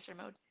pick eraser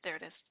mode. There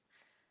it is.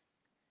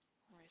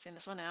 Erasing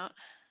this one out.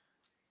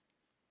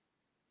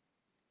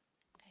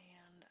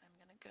 And I'm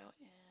going to go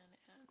in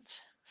and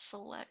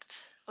select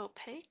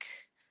opaque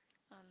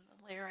on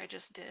the layer I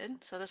just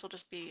did. So this will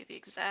just be the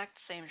exact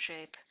same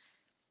shape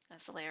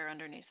as the layer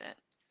underneath it.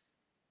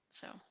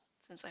 So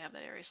since I have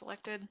that area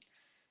selected,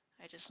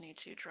 I just need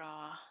to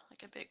draw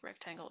like a big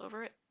rectangle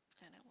over it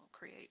and it will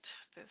create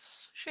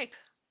this shape.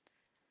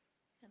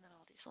 And then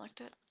I'll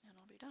deselect it and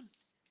I'll be done.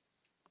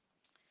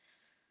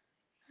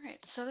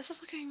 Alright, so this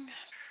is looking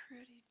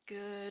pretty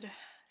good.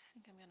 I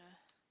think I'm gonna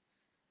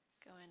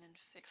go in and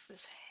fix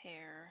this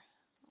hair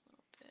a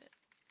little bit.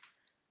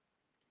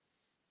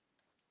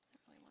 I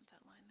don't really want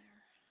that line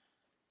there.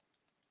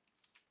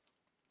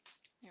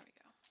 There we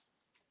go.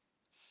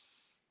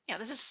 Yeah,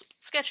 this is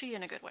sketchy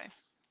in a good way,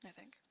 I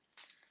think.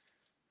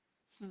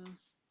 Hmm.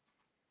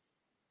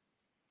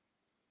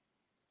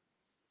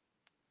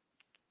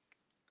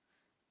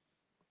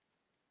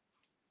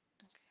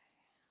 Okay.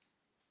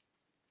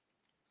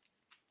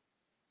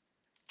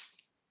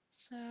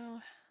 So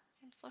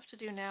what's left to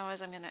do now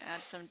is I'm going to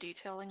add some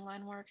detailing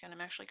line work, and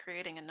I'm actually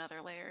creating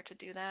another layer to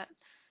do that,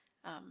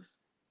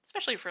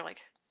 especially for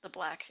like the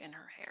black in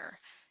her hair.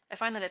 I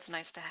find that it's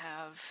nice to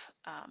have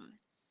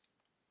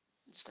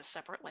just a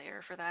separate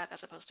layer for that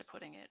as opposed to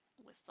putting it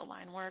with the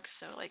line work.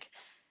 So like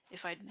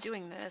if I'm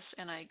doing this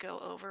and I go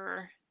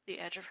over the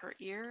edge of her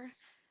ear,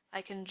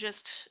 I can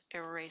just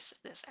erase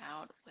this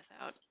out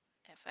without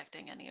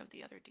affecting any of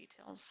the other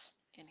details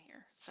in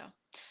here. So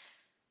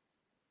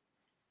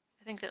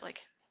I think that like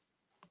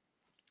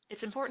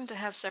it's important to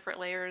have separate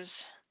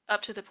layers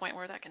up to the point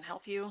where that can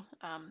help you.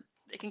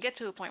 It can get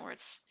to a point where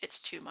it's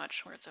too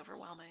much, where it's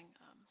overwhelming,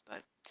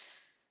 but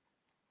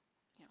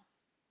you know,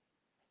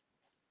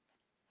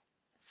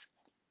 it's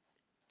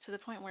to the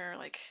point where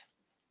like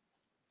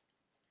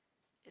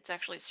it's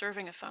actually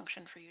serving a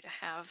function for you to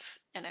have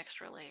an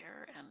extra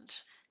layer and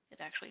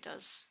it actually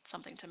does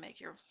something to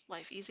make your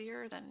life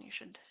easier, then you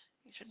should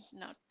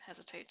not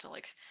hesitate to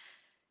like,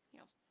 you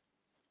know,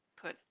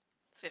 put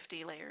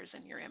 50 layers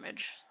in your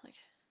image. Like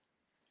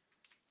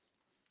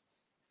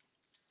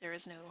there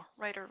is no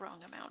right or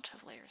wrong amount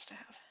of layers to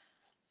have,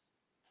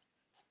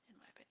 in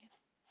my opinion.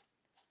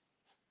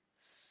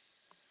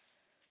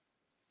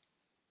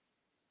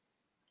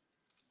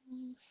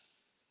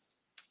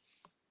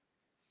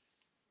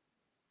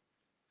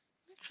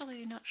 I'm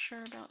actually not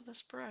sure about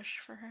this brush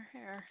for her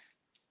hair.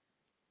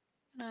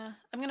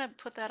 I'm gonna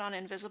put that on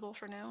invisible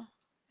for now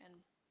and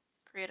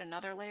create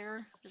another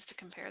layer just to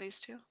compare these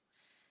two.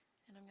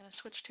 And I'm gonna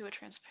switch to a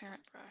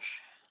transparent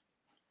brush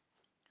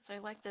because I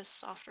like this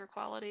softer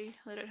quality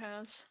that it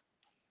has.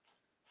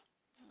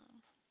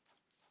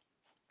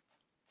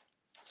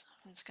 So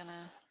I'm just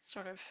gonna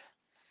sort of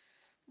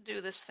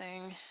do this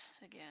thing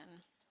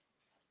again.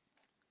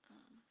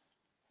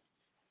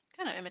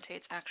 Kind of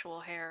imitates actual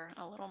hair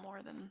a little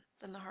more than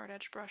the hard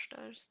edge brush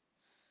does.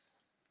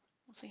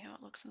 We'll see how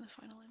it looks in the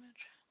final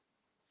image.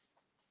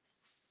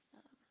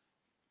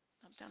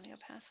 Up down the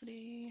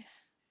opacity,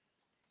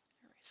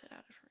 erase it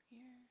out of her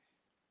ear.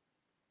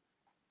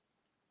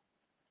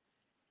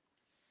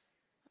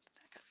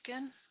 Back up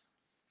again.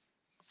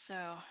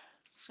 So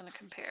it's going to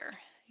compare.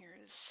 Here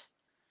is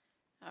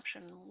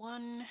option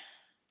 1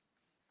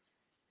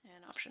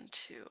 and option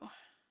 2. I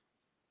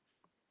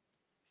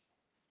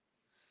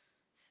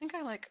think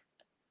I like,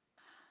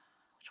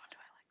 which one do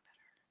I like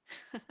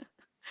better?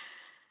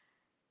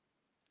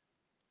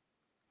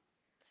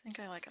 I think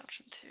I like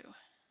option 2.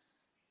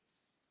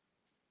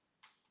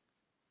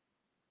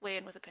 Weigh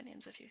in with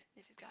opinions if you've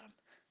got them.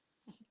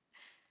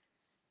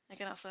 I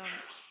can also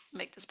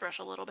make this brush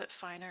a little bit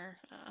finer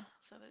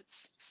so that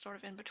it's sort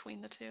of in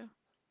between the two.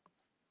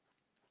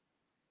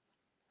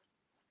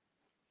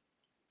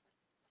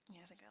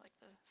 Yeah, I think I like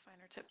the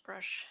finer tip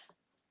brush.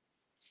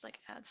 Just like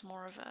adds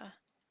more of a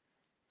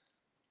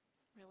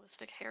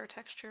realistic hair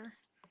texture.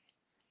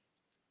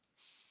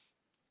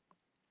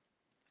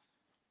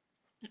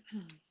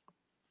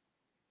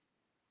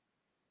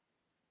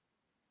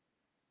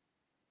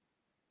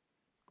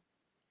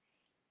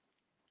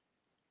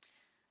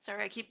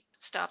 Sorry, I keep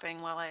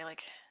stopping while I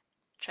like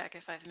check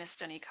if I've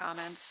missed any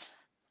comments.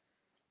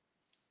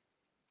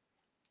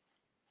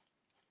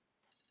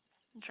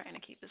 I'm trying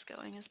to keep this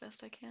going as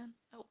best I can.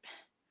 Oh,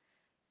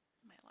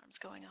 my alarm's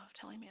going off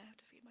telling me I have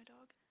to feed my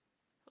dog.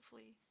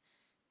 Hopefully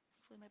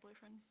my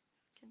boyfriend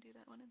can do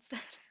that one instead.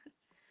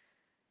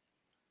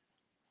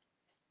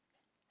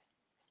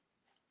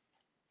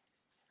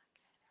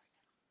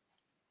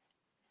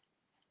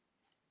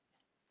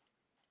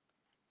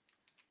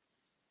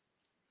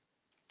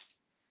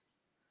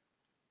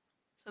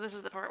 So this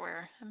is the part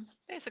where I'm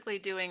basically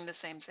doing the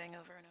same thing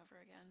over and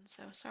over again.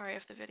 So sorry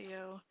if the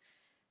video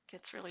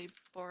gets really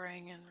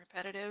boring and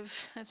repetitive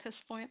at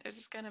this point. There's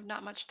just kind of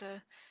not much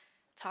to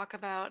talk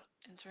about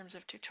in terms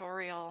of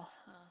tutorial.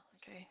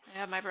 Okay, I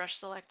have my brush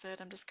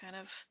selected. I'm just kind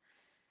of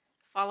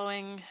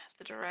following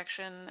the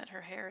direction that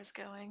her hair is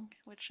going,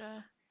 which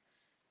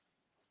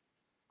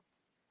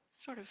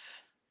sort of,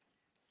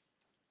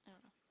 I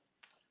don't know.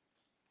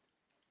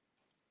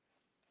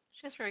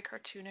 She has very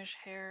cartoonish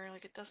hair.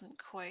 Like it doesn't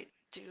quite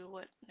do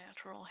what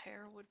natural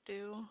hair would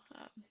do.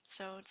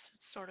 So it's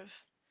sort of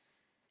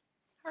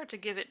hard to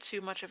give it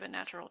too much of a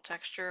natural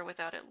texture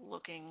without it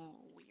looking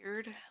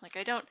weird. Like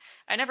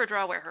I never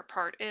draw where her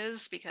part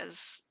is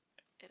because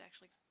it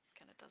actually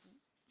kind of doesn't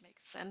make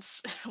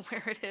sense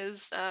where it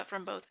is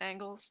from both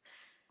angles.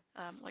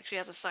 Like she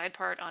has a side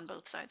part on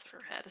both sides of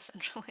her head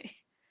essentially.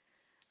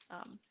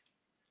 Um,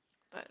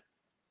 but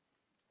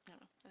I don't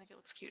know, I think it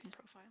looks cute in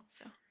profile,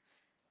 so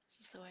this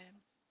is the way I'm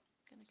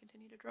going to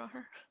continue to draw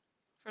her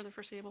for the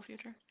foreseeable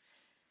future.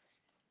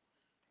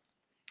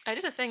 I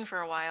did a thing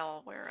for a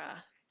while where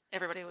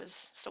everybody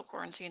was still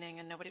quarantining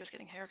and nobody was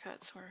getting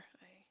haircuts, where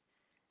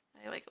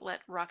I like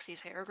let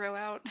Roxy's hair grow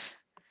out,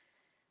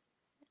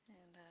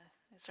 and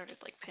I started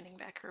like pinning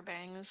back her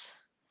bangs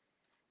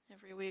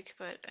every week.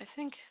 But I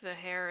think the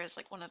hair is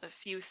like one of the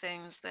few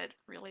things that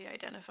really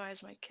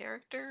identifies my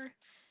character,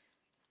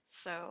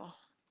 so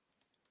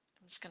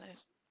I'm just gonna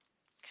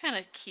kind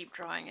of keep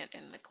drawing it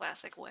in the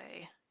classic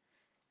way,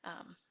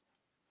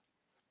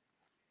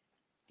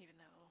 even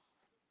though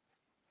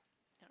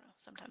I don't know.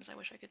 Sometimes I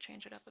wish I could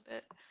change it up a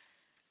bit,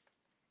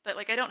 but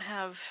like I don't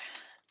have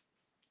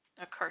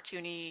a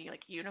cartoony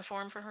like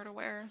uniform for her to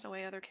wear the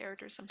way other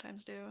characters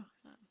sometimes do.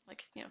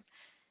 Like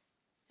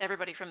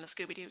everybody from the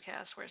Scooby-Doo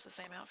cast wears the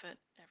same outfit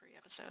every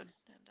episode,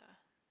 and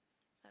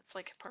that's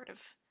like part of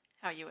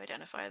how you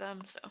identify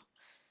them. So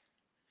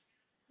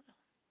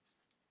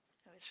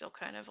I always feel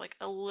kind of like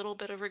a little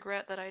bit of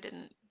regret that I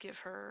didn't give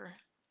her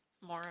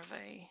more of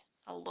a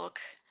look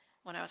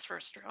when I was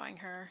first drawing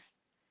her.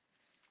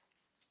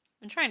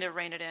 I've been trying to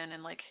rein it in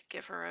and like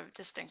give her a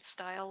distinct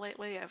style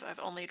lately. I've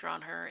only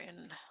drawn her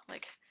in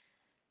like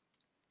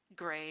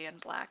gray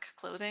and black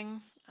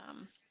clothing,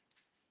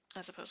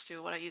 as opposed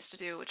to what I used to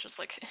do, which is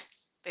like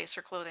base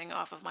her clothing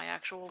off of my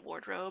actual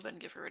wardrobe and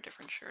give her a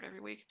different shirt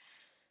every week.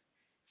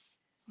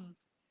 Mm.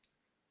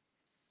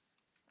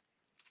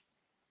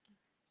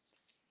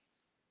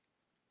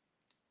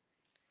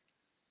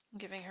 I'm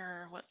giving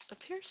her what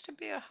appears to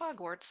be a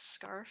Hogwarts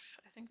scarf.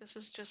 I think this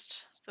is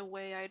just the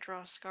way I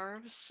draw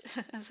scarves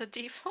as a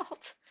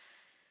default.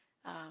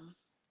 Um,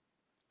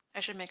 I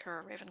should make her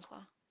a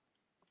Ravenclaw.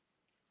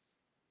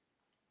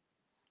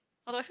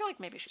 Although I feel like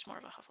maybe she's more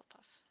of a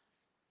Hufflepuff.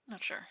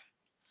 Not sure.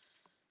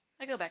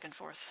 I go back and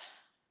forth.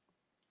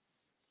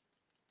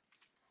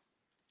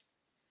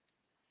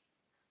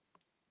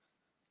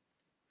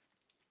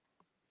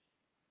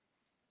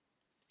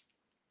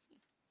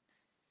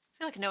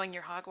 I feel like knowing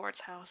your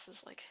Hogwarts house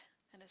is like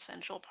an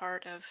essential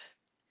part of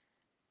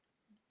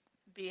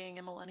being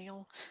a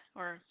millennial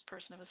or a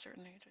person of a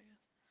certain age, I guess.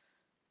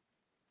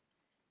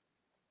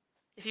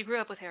 If you grew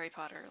up with Harry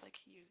Potter, like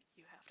you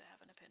have to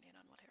have an opinion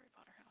on what Harry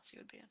Potter house you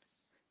would be in,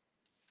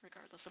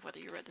 regardless of whether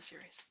you read the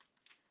series.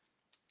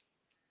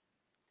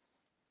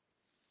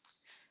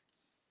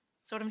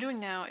 So what I'm doing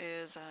now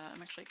is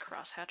I'm actually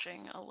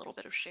cross-hatching a little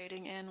bit of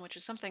shading in, which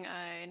is something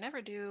I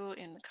never do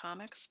in the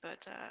comics,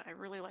 but I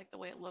really like the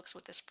way it looks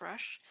with this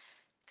brush.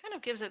 Kind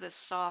of gives it this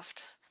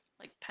soft,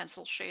 like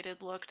pencil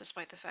shaded look,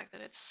 despite the fact that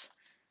it's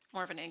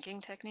more of an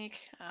inking technique.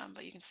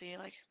 But you can see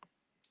like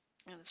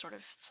the sort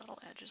of subtle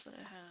edges that it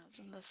has,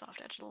 and the soft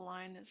edge of the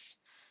line is,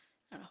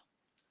 I don't know,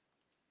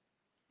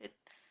 it.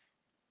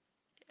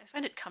 I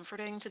find it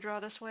comforting to draw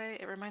this way.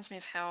 It reminds me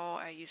of how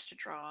I used to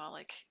draw,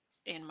 like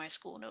in my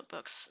school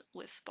notebooks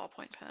with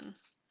ballpoint pen.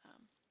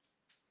 Um,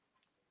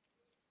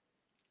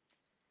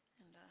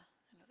 and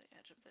I know the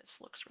edge of this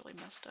looks really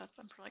messed up.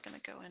 I'm probably going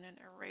to go in and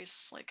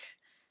erase like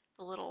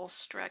the little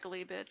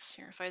straggly bits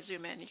here. If I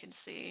zoom in, you can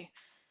see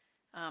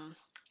um,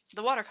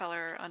 the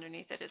watercolor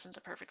underneath it isn't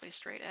a perfectly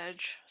straight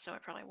edge, so I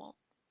probably won't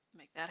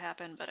make that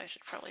happen, but I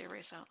should probably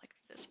erase out like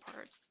this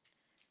part.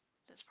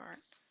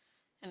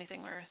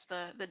 Anything where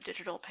the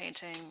digital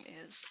painting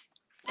is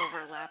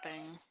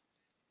overlapping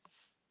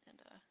and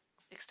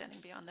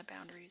extending beyond the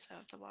boundaries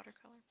of the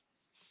watercolor.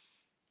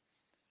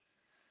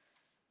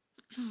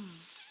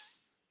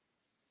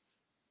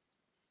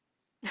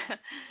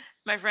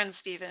 My friend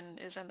Steven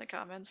is in the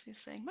comments. He's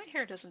saying, my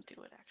hair doesn't do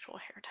what actual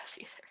hair does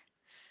either.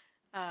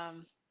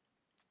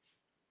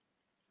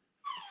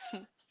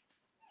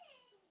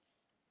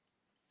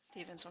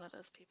 Steven's one of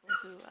those people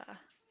who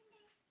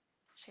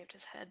shaved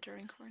his head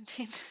during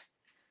quarantine,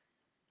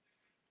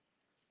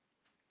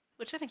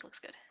 which I think looks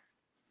good.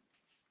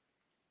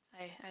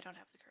 I don't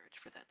have the courage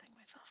for that thing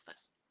myself, but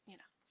you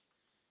know.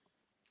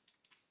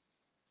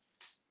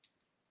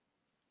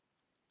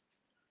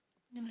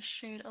 I'm gonna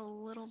shade a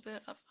little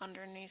bit up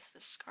underneath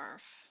the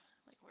scarf,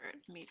 like where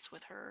it meets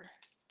with her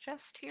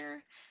chest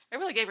here. I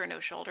really gave her no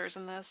shoulders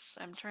in this.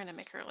 I'm trying to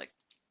make her like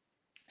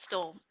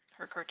still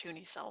her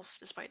cartoony self,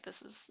 despite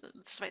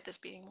this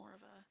being more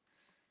of a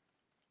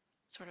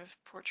sort of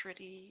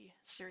portraity,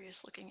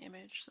 serious looking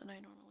image than I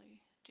normally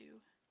do.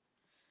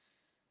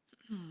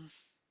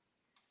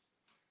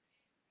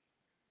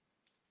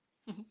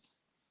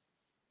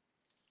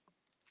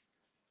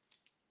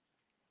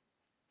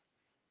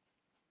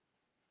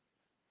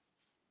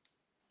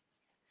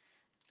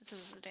 This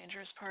is the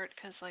dangerous part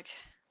because like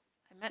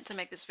I meant to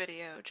make this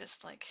video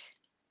just like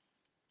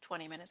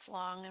 20 minutes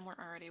long and we're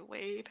already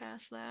way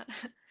past that.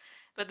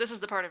 But this is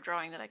the part of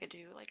drawing that I could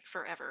do like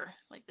forever.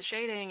 Like the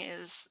shading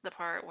is the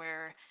part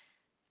where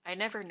I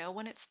never know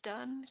when it's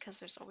done because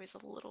there's always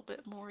a little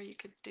bit more you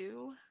could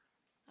do.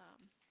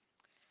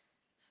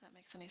 If that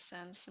makes any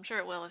sense. I'm sure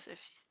it will if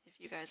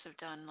you guys have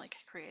done like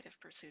creative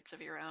pursuits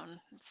of your own.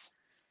 It's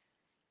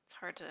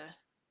hard to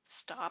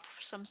stop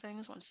some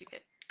things once you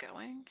get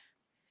going.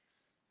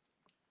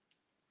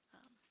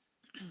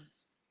 I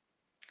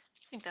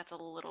think that's a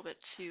little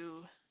bit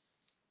too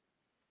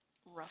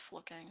rough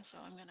looking, so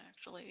I'm gonna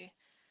actually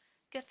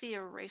get the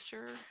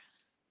eraser.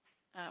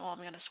 Well,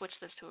 I'm gonna switch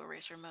this to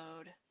eraser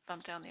mode,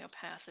 bump down the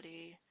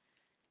opacity,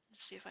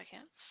 see if I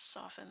can't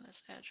soften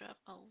this edge up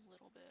a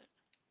little bit.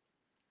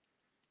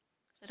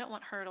 I don't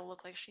want her to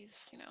look like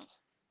she's, you know,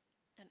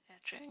 an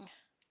etching,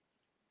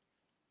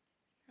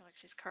 or like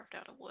she's carved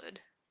out of wood.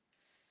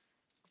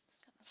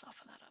 Just gonna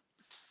soften that up.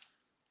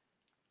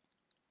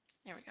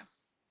 There we go.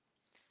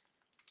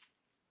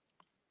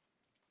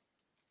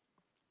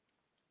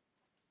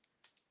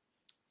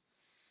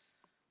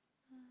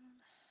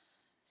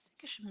 I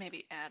think I should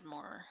maybe add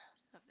more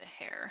of the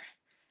hair.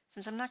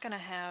 Since I'm not gonna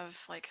have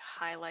like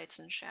highlights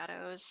and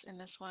shadows in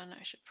this one,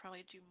 I should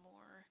probably do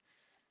more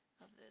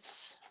of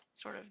this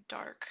sort of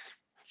dark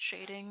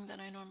shading than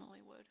I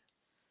normally would.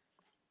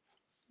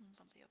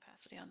 Bump the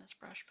opacity on this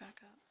brush back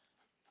up.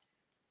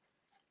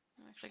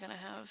 I'm actually gonna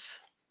have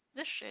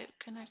this shape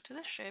connect to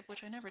this shape,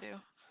 which I never do.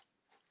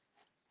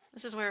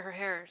 This is where her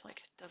hair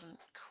like doesn't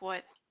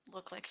quite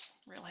look like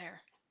real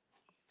hair.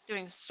 It's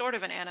doing sort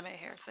of an anime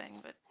hair thing,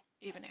 but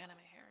even anime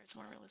hair is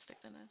more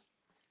realistic than this.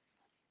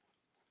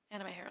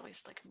 Anime hair at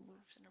least like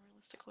moves in a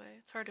realistic way.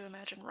 It's hard to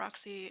imagine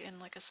Roxy in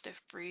like a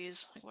stiff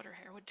breeze, like what her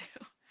hair would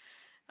do.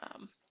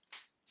 Um,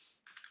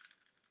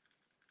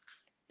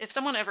 if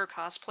someone ever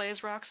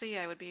cosplays Roxy,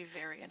 I would be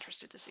very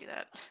interested to see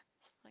that,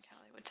 like how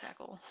they would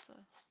tackle the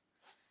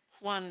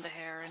one, the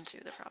hair, and two,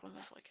 the problem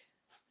of like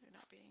there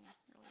not being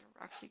really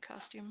a Roxy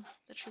costume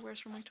that she wears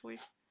from week to week.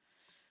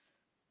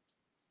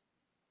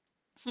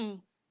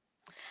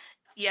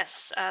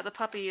 Yes, the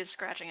puppy is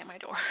scratching at my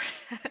door.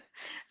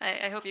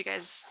 I hope you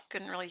guys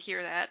couldn't really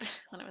hear that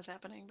when it was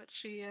happening, but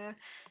she's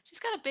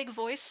got a big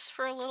voice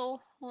for a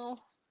little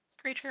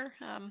creature.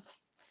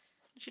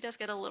 She does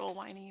get a little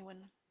whiny when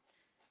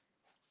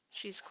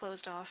she's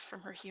closed off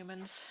from her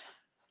humans,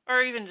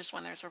 or even just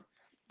when there's a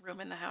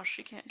room in the house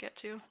she can't get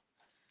to.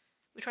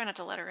 We try not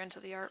to let her into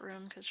the art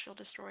room because she'll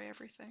destroy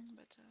everything,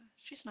 but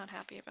she's not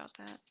happy about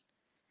that.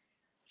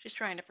 She's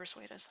trying to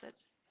persuade us that,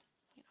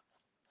 you know,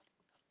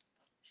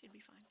 she'd be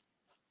fine.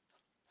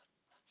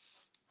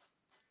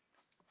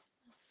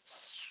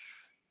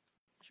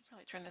 I should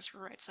probably turn this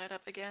right side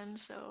up again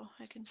so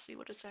I can see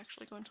what it's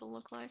actually going to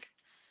look like.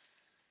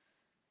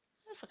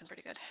 That's looking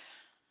pretty good.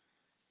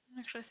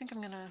 Actually, I think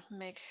I'm gonna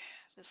make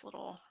this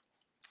little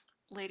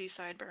lady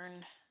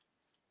sideburn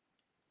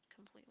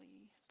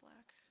completely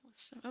black with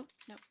some, oh,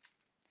 no,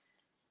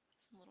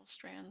 some little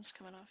strands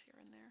coming off here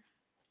and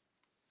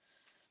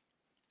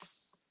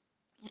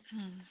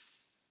there.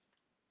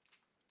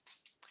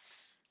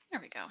 There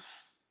we go.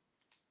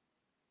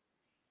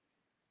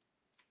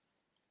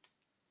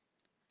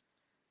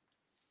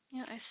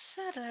 Yeah, I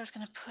said that I was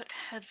going to put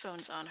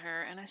headphones on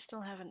her, and I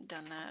still haven't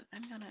done that.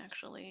 I'm going to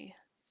actually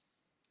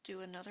do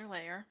another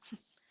layer.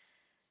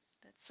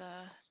 That's, I'm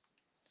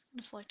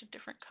going to select a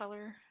different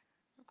color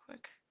real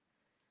quick.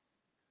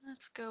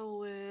 Let's go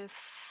with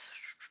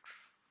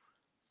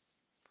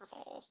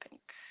purple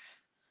pink.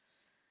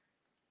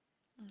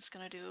 I'm just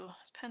going to do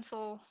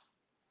pencil,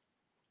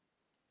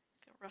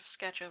 like a rough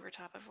sketch over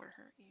top of where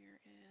her ear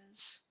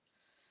is.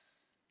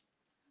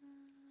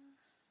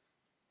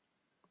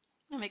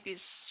 I'm going to make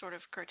these sort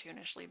of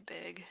cartoonishly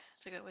big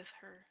to go with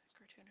her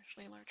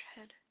cartoonishly large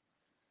head.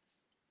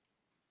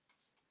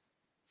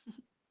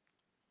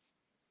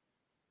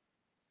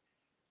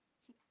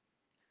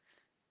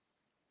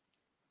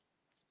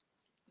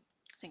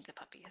 I think the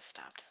puppy has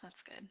stopped.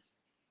 That's good.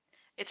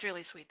 It's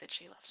really sweet that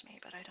she loves me,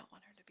 but I don't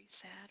want her to be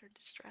sad or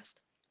distressed.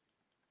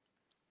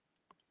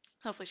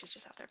 Hopefully she's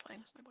just out there playing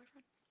with my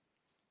boyfriend.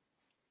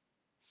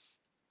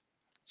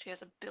 She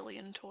has a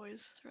billion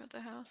toys throughout the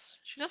house.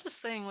 She does this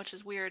thing which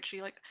is weird.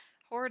 She like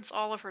hoards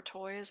all of her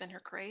toys in her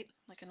crate,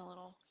 like in the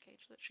little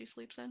cage that she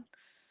sleeps in.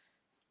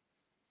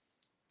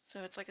 So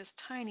it's like this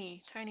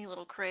tiny, tiny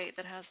little crate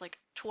that has like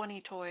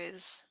 20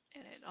 toys in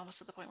it, almost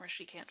to the point where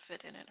she can't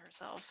fit in it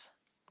herself.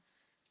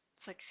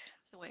 It's like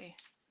the way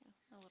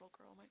a little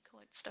girl might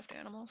collect stuffed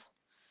animals.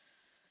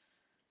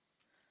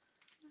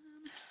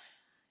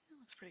 It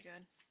looks pretty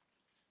good.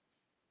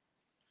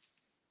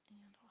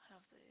 And I'll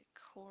have the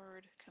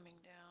cord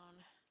coming down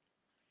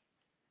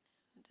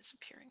and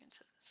disappearing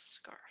into the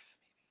scarf,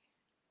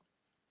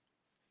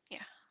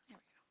 maybe. Yeah, there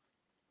we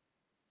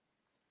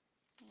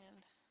go.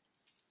 And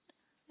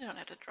you don't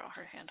have to draw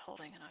her hand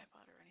holding an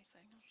iPod or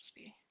anything. It'll just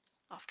be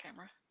off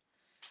camera.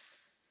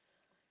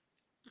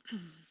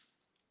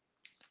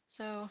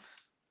 So,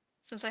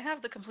 since I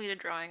have the completed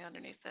drawing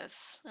underneath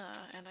this,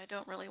 and I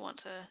don't really want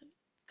to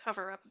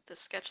cover up the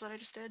sketch that I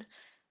just did,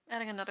 I'm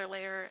adding another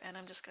layer, and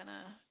I'm just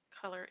gonna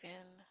color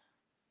in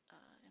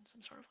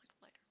some sort of like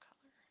lighter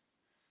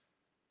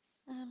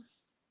color.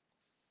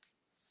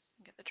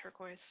 Get the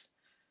turquoise.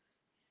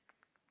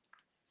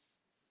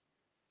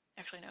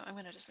 Actually, no, I'm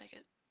gonna just make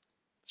it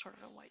sort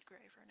of a white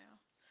gray for now.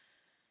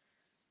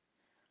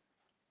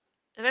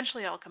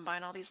 Eventually I'll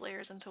combine all these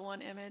layers into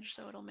one image,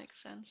 so it'll make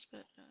sense,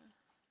 but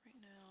right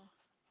now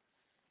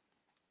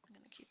I'm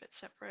going to keep it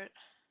separate.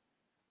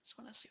 Just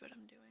want to see what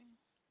I'm doing.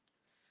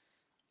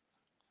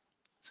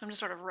 So I'm just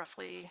sort of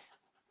roughly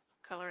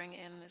coloring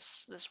in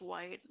this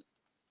white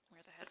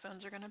where the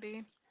headphones are going to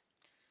be,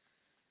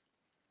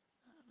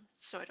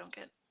 so I don't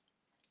get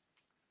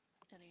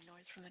any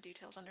noise from the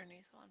details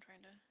underneath while I'm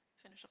trying to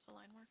finish up the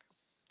line work.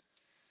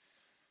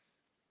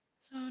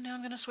 So now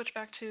I'm going to switch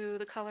back to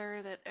the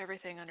color that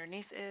everything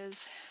underneath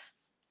is.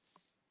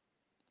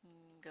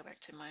 Go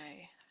back to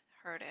my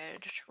hard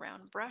edged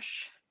round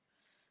brush.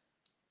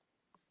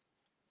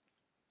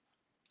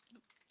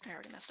 I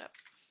already messed up.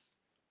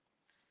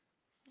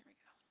 There we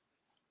go.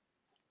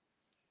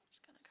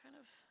 Just gonna kind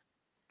of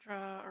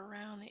draw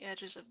around the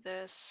edges of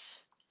this.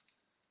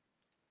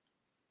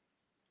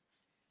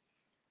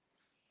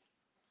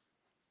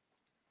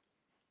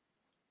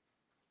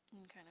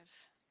 And kind of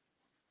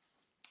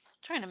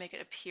trying to make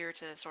it appear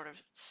to sort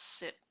of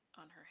sit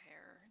on her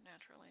hair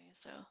naturally.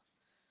 So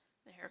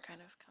the hair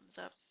kind of comes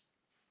up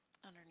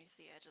underneath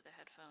the edge of the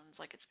headphones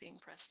like it's being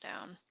pressed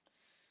down.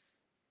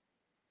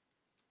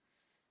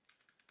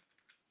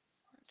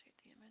 Rotate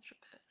the image a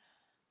bit.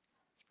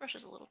 This brush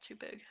is a little too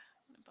big.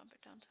 I'm going to bump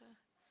it down to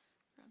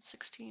around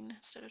 16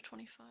 instead of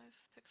 25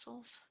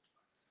 pixels.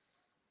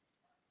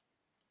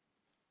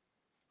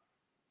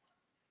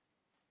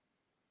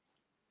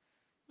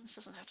 This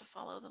doesn't have to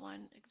follow the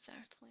line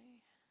exactly,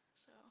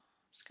 so I'm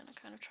just going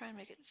to kind of try and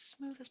make it as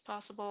smooth as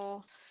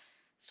possible,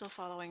 still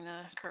following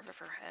the curve of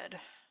her head.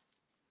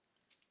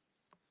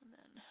 And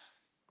then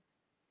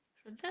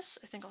for this,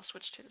 I think I'll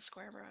switch to the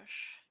square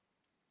brush,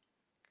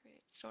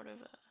 create sort of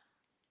a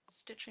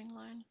stitching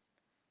line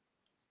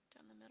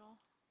down the middle.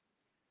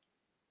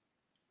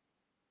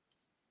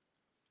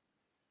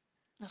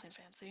 Nothing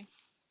fancy.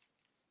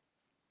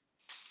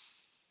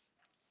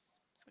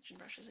 Switching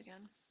brushes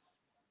again.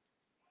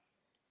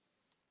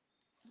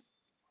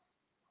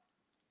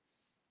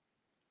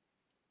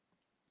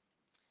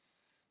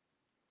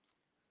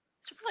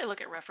 Should probably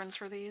look at reference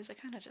for these. I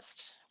kind of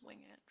just wing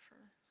it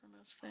for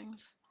most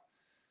things.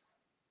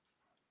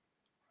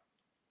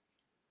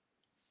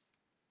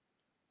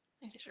 I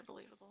think these are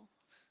believable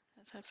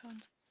as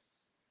headphones.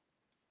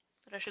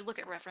 But I should look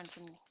at reference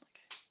and like,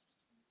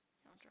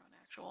 draw an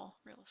actual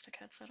realistic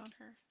headset on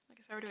her. Like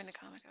if I were doing the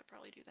comic, I'd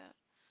probably do that.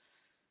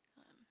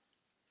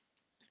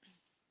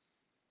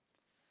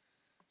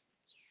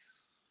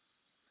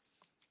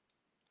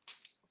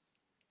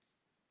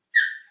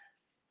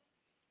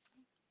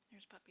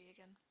 Here's Puppy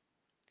again.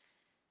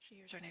 She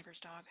hears our neighbor's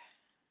dog.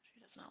 She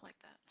does not like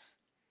that.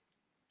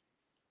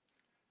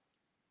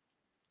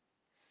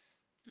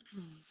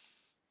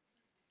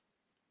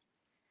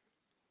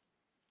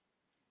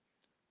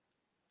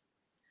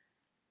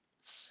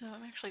 So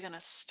I'm actually going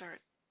to start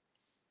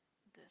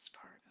this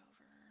part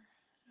over.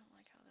 I don't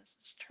like how this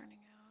is turning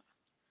out.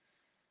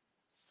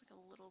 It's like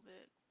a little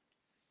bit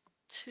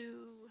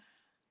too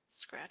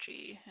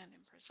scratchy and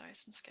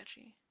imprecise and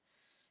sketchy.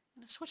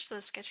 I'm going to switch to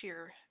the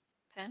sketchier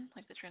pen,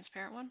 like the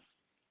transparent one,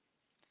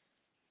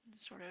 and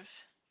just sort of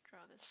draw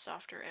this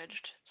softer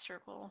edged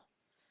circle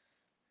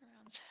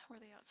around where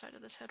the outside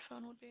of this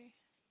headphone would be.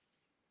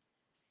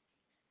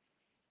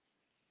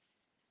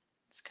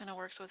 This kind of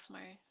works with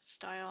my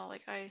style.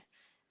 Like I'm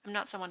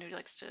not someone who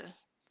likes to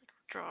like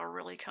draw a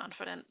really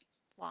confident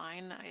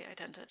line. I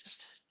tend to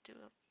just do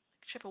a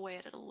chip away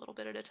at it a little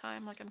bit at a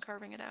time, like I'm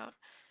carving it out.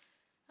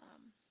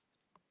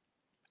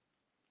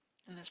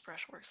 And this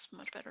brush works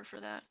much better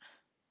for that.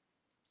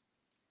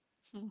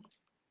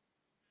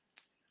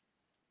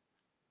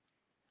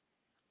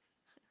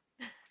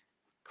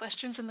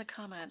 Questions in the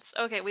comments.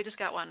 Okay, we just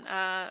got one.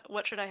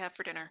 What should I have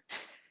for dinner?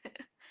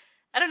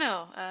 I don't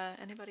know.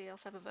 Anybody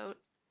else have a vote?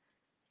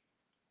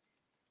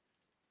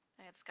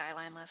 I had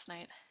Skyline last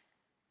night.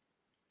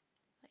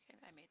 Like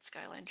I made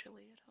Skyline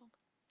chili at home.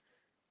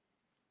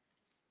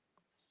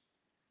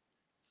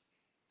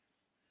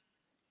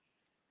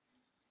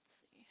 Let's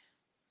see.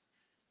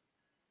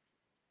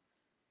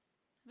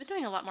 been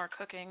doing a lot more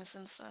cooking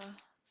since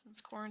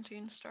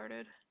quarantine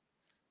started.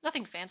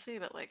 Nothing fancy,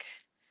 but like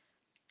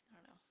I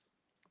don't know.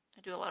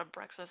 I do a lot of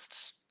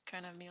breakfast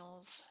kind of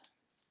meals,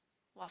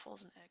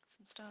 waffles and eggs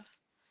and stuff.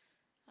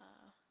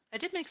 Uh, I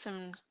did make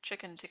some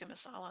chicken tikka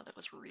masala that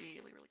was really,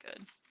 really good,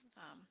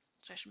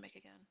 which I should make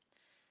again.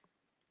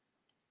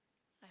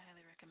 I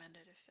highly recommend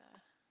it if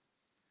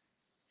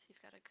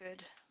you've got a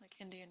good like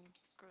Indian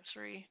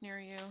grocery near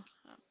you.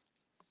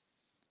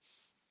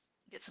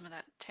 Get some of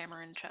that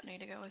tamarind chutney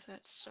to go with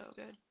it. So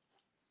good.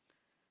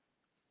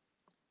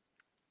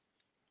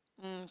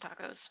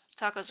 Tacos.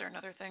 Tacos are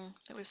another thing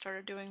that we've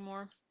started doing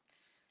more.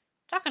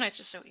 Taco night's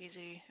just so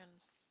easy, and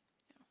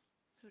you know,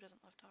 who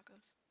doesn't love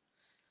tacos?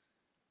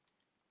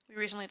 We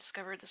recently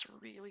discovered this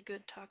really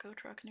good taco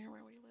truck near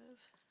where we live.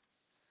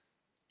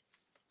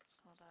 It's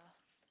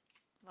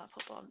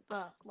called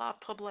La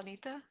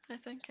Poblanita, I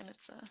think, and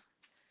it's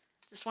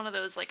just one of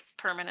those like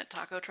permanent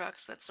taco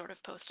trucks that's sort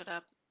of posted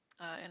up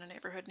in a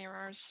neighborhood near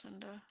ours,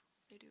 and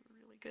they do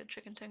really good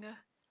chicken tinga.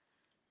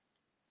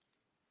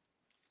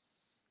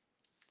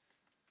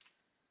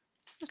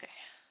 Okay,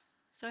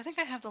 so I think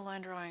I have the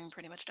line drawing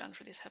pretty much done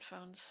for these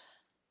headphones,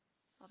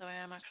 although I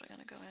am actually going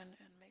to go in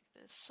and make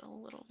this a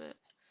little bit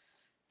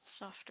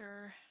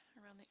softer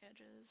around the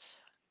edges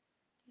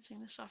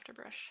using the softer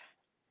brush.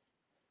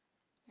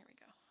 Here we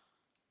go.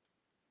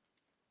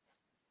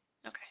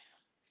 Okay,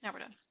 now we're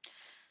done.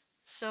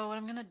 So what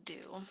I'm going to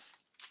do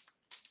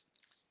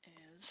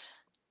is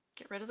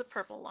get rid of the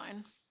purple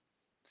line,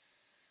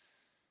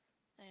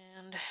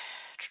 and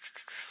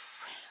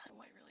that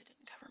white really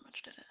didn't cover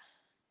much, did it?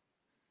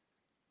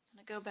 I'm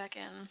going to go back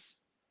in,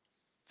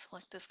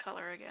 select this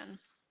color again,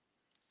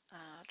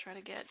 try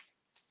to get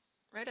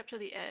right up to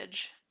the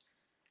edge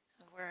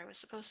of where I was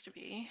supposed to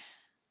be.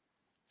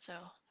 So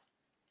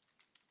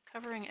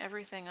covering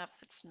everything up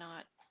that's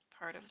not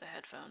part of the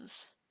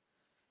headphones.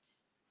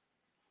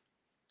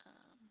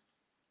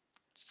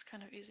 Which is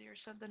kind of easier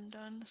said than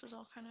done. This is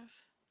all kind of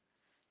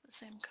the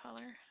same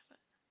color, but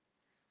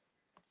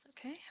it's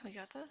okay. We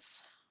got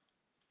this.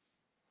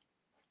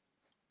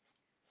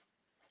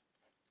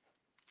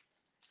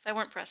 If I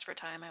weren't pressed for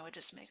time, I would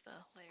just make the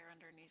layer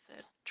underneath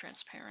it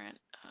transparent,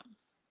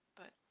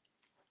 but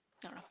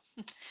I don't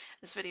know.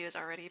 This video is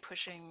already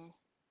pushing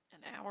an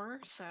hour,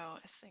 so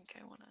I think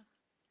I want to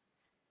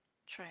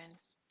try and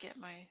get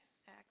my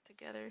act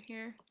together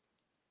here.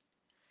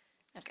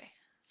 Okay,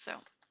 so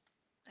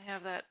I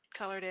have that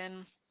colored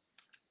in.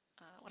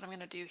 What I'm going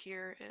to do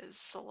here is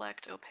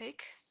select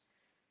opaque,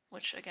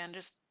 which again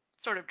just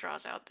sort of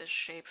draws out this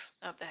shape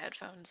of the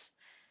headphones.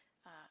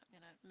 I'm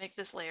going to make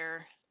this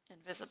layer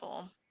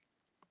invisible,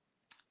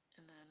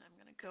 and then I'm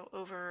going to go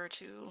over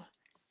to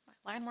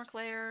my line work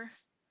layer,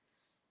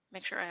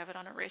 make sure I have it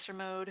on eraser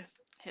mode,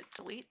 hit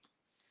delete,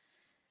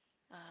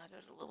 go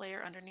to the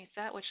layer underneath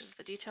that, which is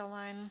the detail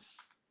line,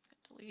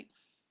 delete,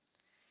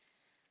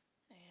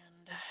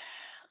 and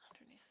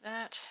underneath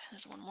that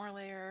there's one more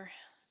layer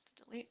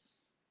to delete,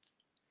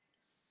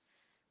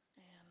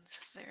 and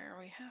there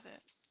we have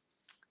it.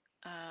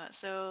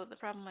 So the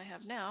problem I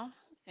have now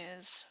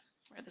is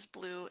where this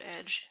blue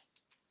edge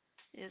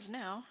is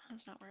now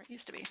is not where it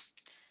used to be.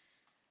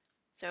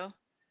 So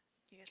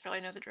you guys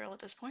probably know the drill at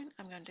this point.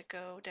 I'm going to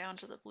go down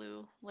to the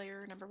blue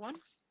layer number 1,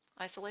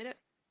 isolate it,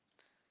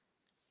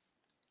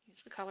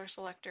 use the color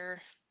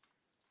selector,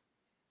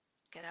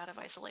 get out of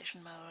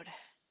isolation mode,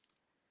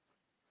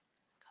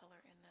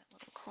 color in that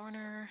little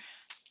corner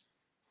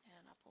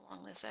and up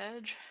along this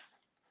edge.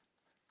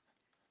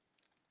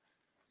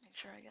 Make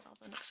sure I get all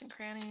the nooks and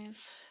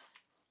crannies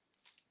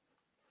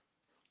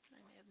that I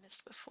may have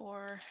missed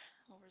before.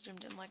 Over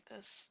zoomed in like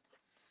this.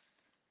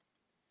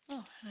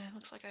 Oh, and it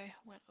looks like I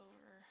went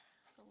over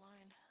the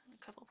line in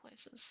a couple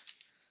places.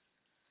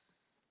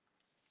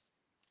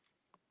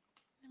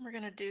 And we're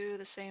going to do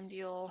the same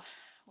deal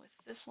with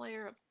this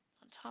layer up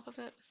on top of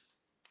it.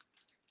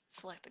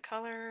 Select the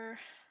color,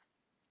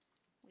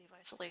 leave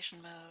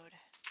isolation mode,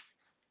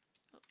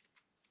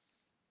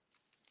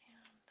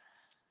 and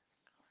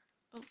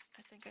color. Oh,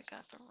 I think I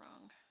got the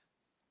wrong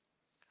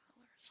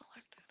color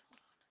selected. Hold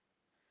on.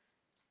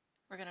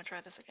 We're going to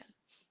try this again.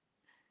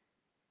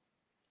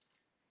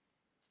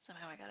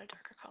 Somehow I got a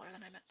darker color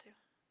than I meant to.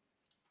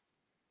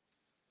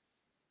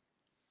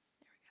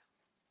 There we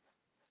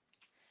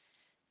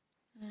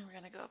go. And we're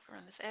going to go up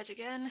around this edge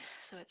again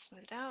so it's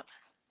smoothed out.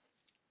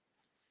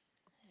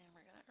 And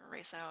we're going to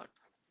erase out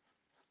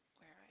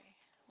where I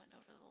went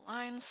over the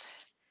lines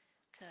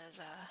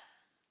because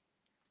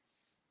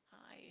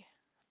I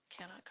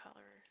cannot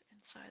color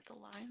inside the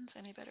lines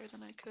any better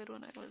than I could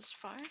when I was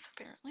 5,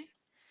 apparently.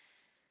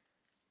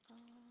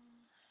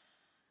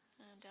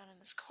 And down in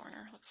this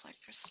corner, looks like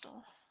there's still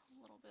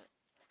a little bit.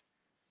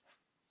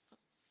 Oh,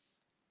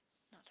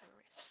 not to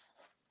erase.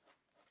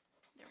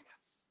 There we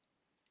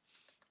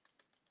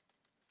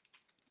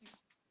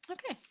go.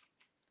 Okay.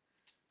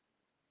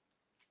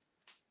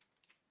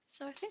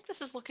 So I think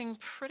this is looking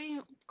pretty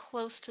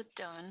close to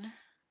done.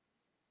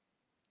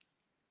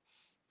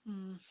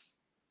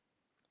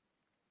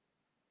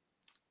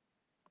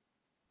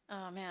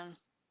 Oh man.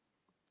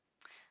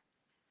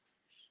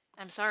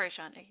 I'm sorry,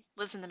 Sean. He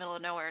lives in the middle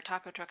of nowhere.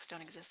 Taco trucks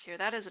don't exist here.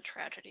 That is a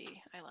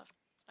tragedy.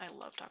 I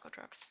love taco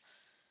trucks.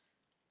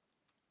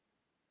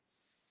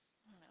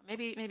 I don't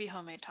know. Maybe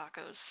homemade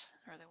tacos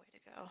are the way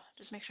to go.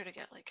 Just make sure to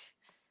get like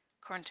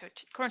corn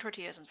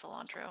tortillas and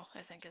cilantro.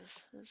 I think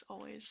is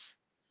always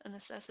a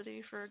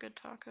necessity for a good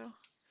taco.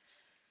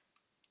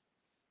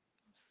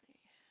 Let's see.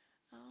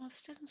 Oh,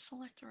 this didn't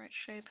select the right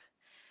shape.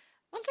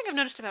 One thing I've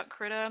noticed about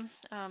Krita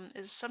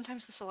is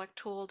sometimes the select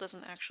tool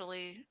doesn't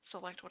actually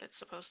select what it's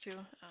supposed to.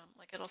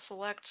 Like it'll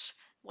select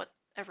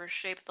whatever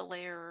shape the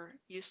layer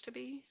used to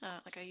be.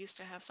 Like I used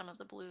to have some of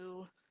the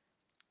blue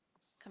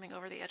coming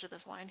over the edge of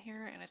this line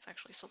here, and it's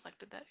actually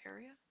selected that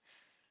area.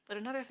 But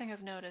another thing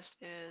I've noticed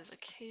is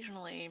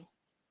occasionally,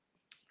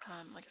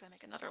 like if I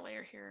make another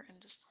layer here and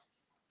just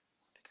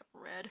pick up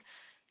red,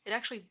 it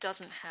actually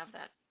doesn't have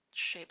that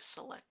shape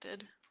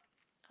selected.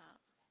 Um,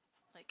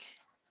 like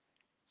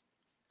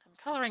I'm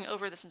coloring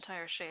over this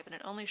entire shape and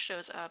it only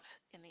shows up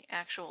in the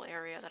actual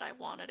area that I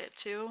wanted it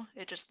to.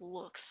 It just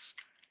looks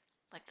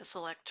like the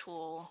select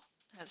tool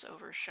has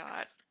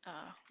overshot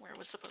where it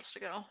was supposed to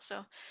go.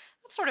 So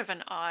that's sort of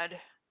an odd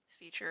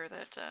feature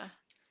that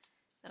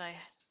I'm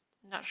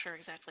not sure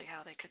exactly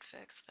how they could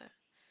fix, but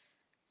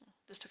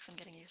just took some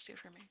getting used to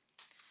for me.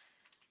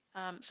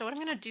 So what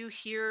I'm going to do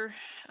here,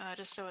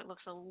 just so it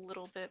looks a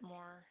little bit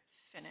more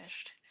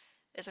finished,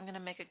 is I'm going to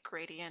make a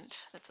gradient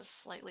that's a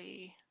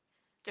slightly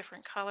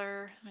different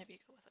color. Maybe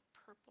go with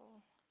a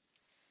purple.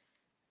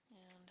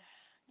 And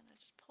I'm going to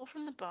just pull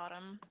from the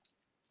bottom.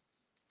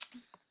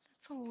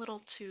 That's a little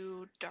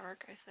too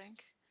dark, I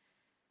think,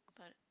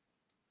 but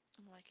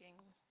I'm liking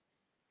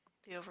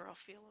the overall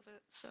feel of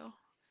it. So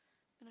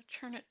I'm going to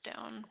turn it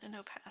down in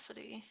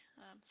opacity.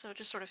 So it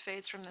just sort of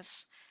fades from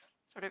this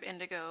sort of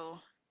indigo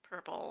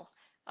purple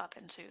up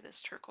into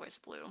this turquoise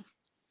blue.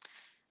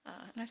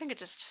 And I think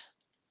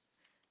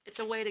it's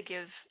a way to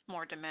give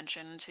more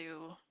dimension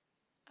to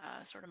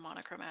sort of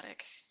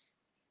monochromatic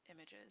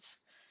images.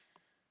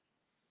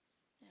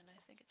 And I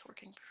think it's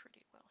working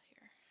pretty well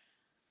here.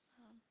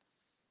 Um,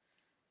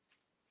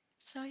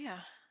 so yeah,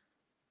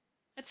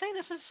 I'd say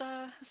this is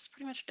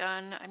pretty much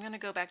done. I'm gonna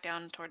go back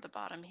down toward the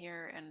bottom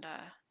here and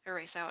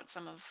erase out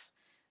some of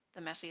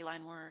the messy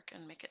line work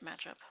and make it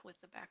match up with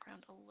the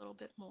background a little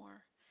bit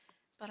more.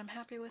 But I'm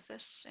happy with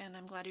this, and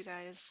I'm glad you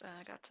guys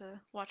got to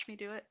watch me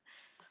do it.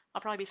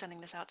 I'll probably be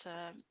sending this out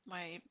to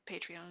my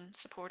Patreon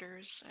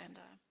supporters, and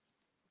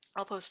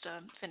I'll post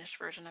a finished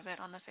version of it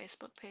on the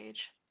Facebook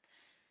page.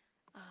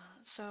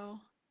 So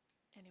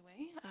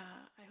anyway,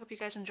 I hope you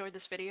guys enjoyed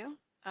this video.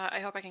 I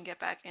hope I can get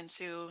back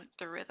into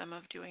the rhythm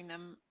of doing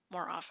them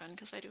more often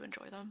because I do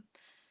enjoy them.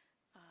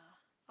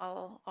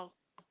 I'll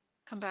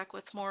come back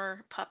with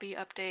more puppy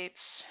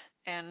updates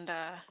and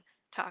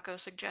taco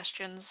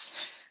suggestions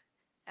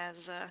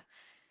as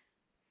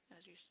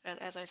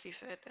as I see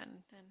fit, and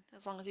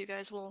as long as you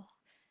guys will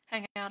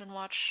hang out and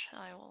watch,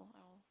 I will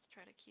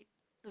try to keep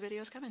the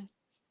videos coming.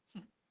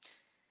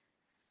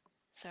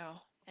 So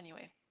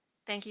anyway,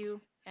 thank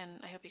you, and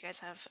I hope you guys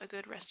have a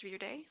good rest of your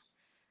day.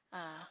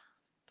 Uh,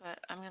 but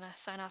I'm gonna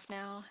sign off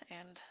now,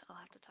 and I'll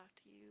have to talk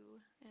to you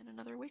in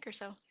another week or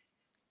so.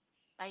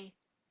 Bye.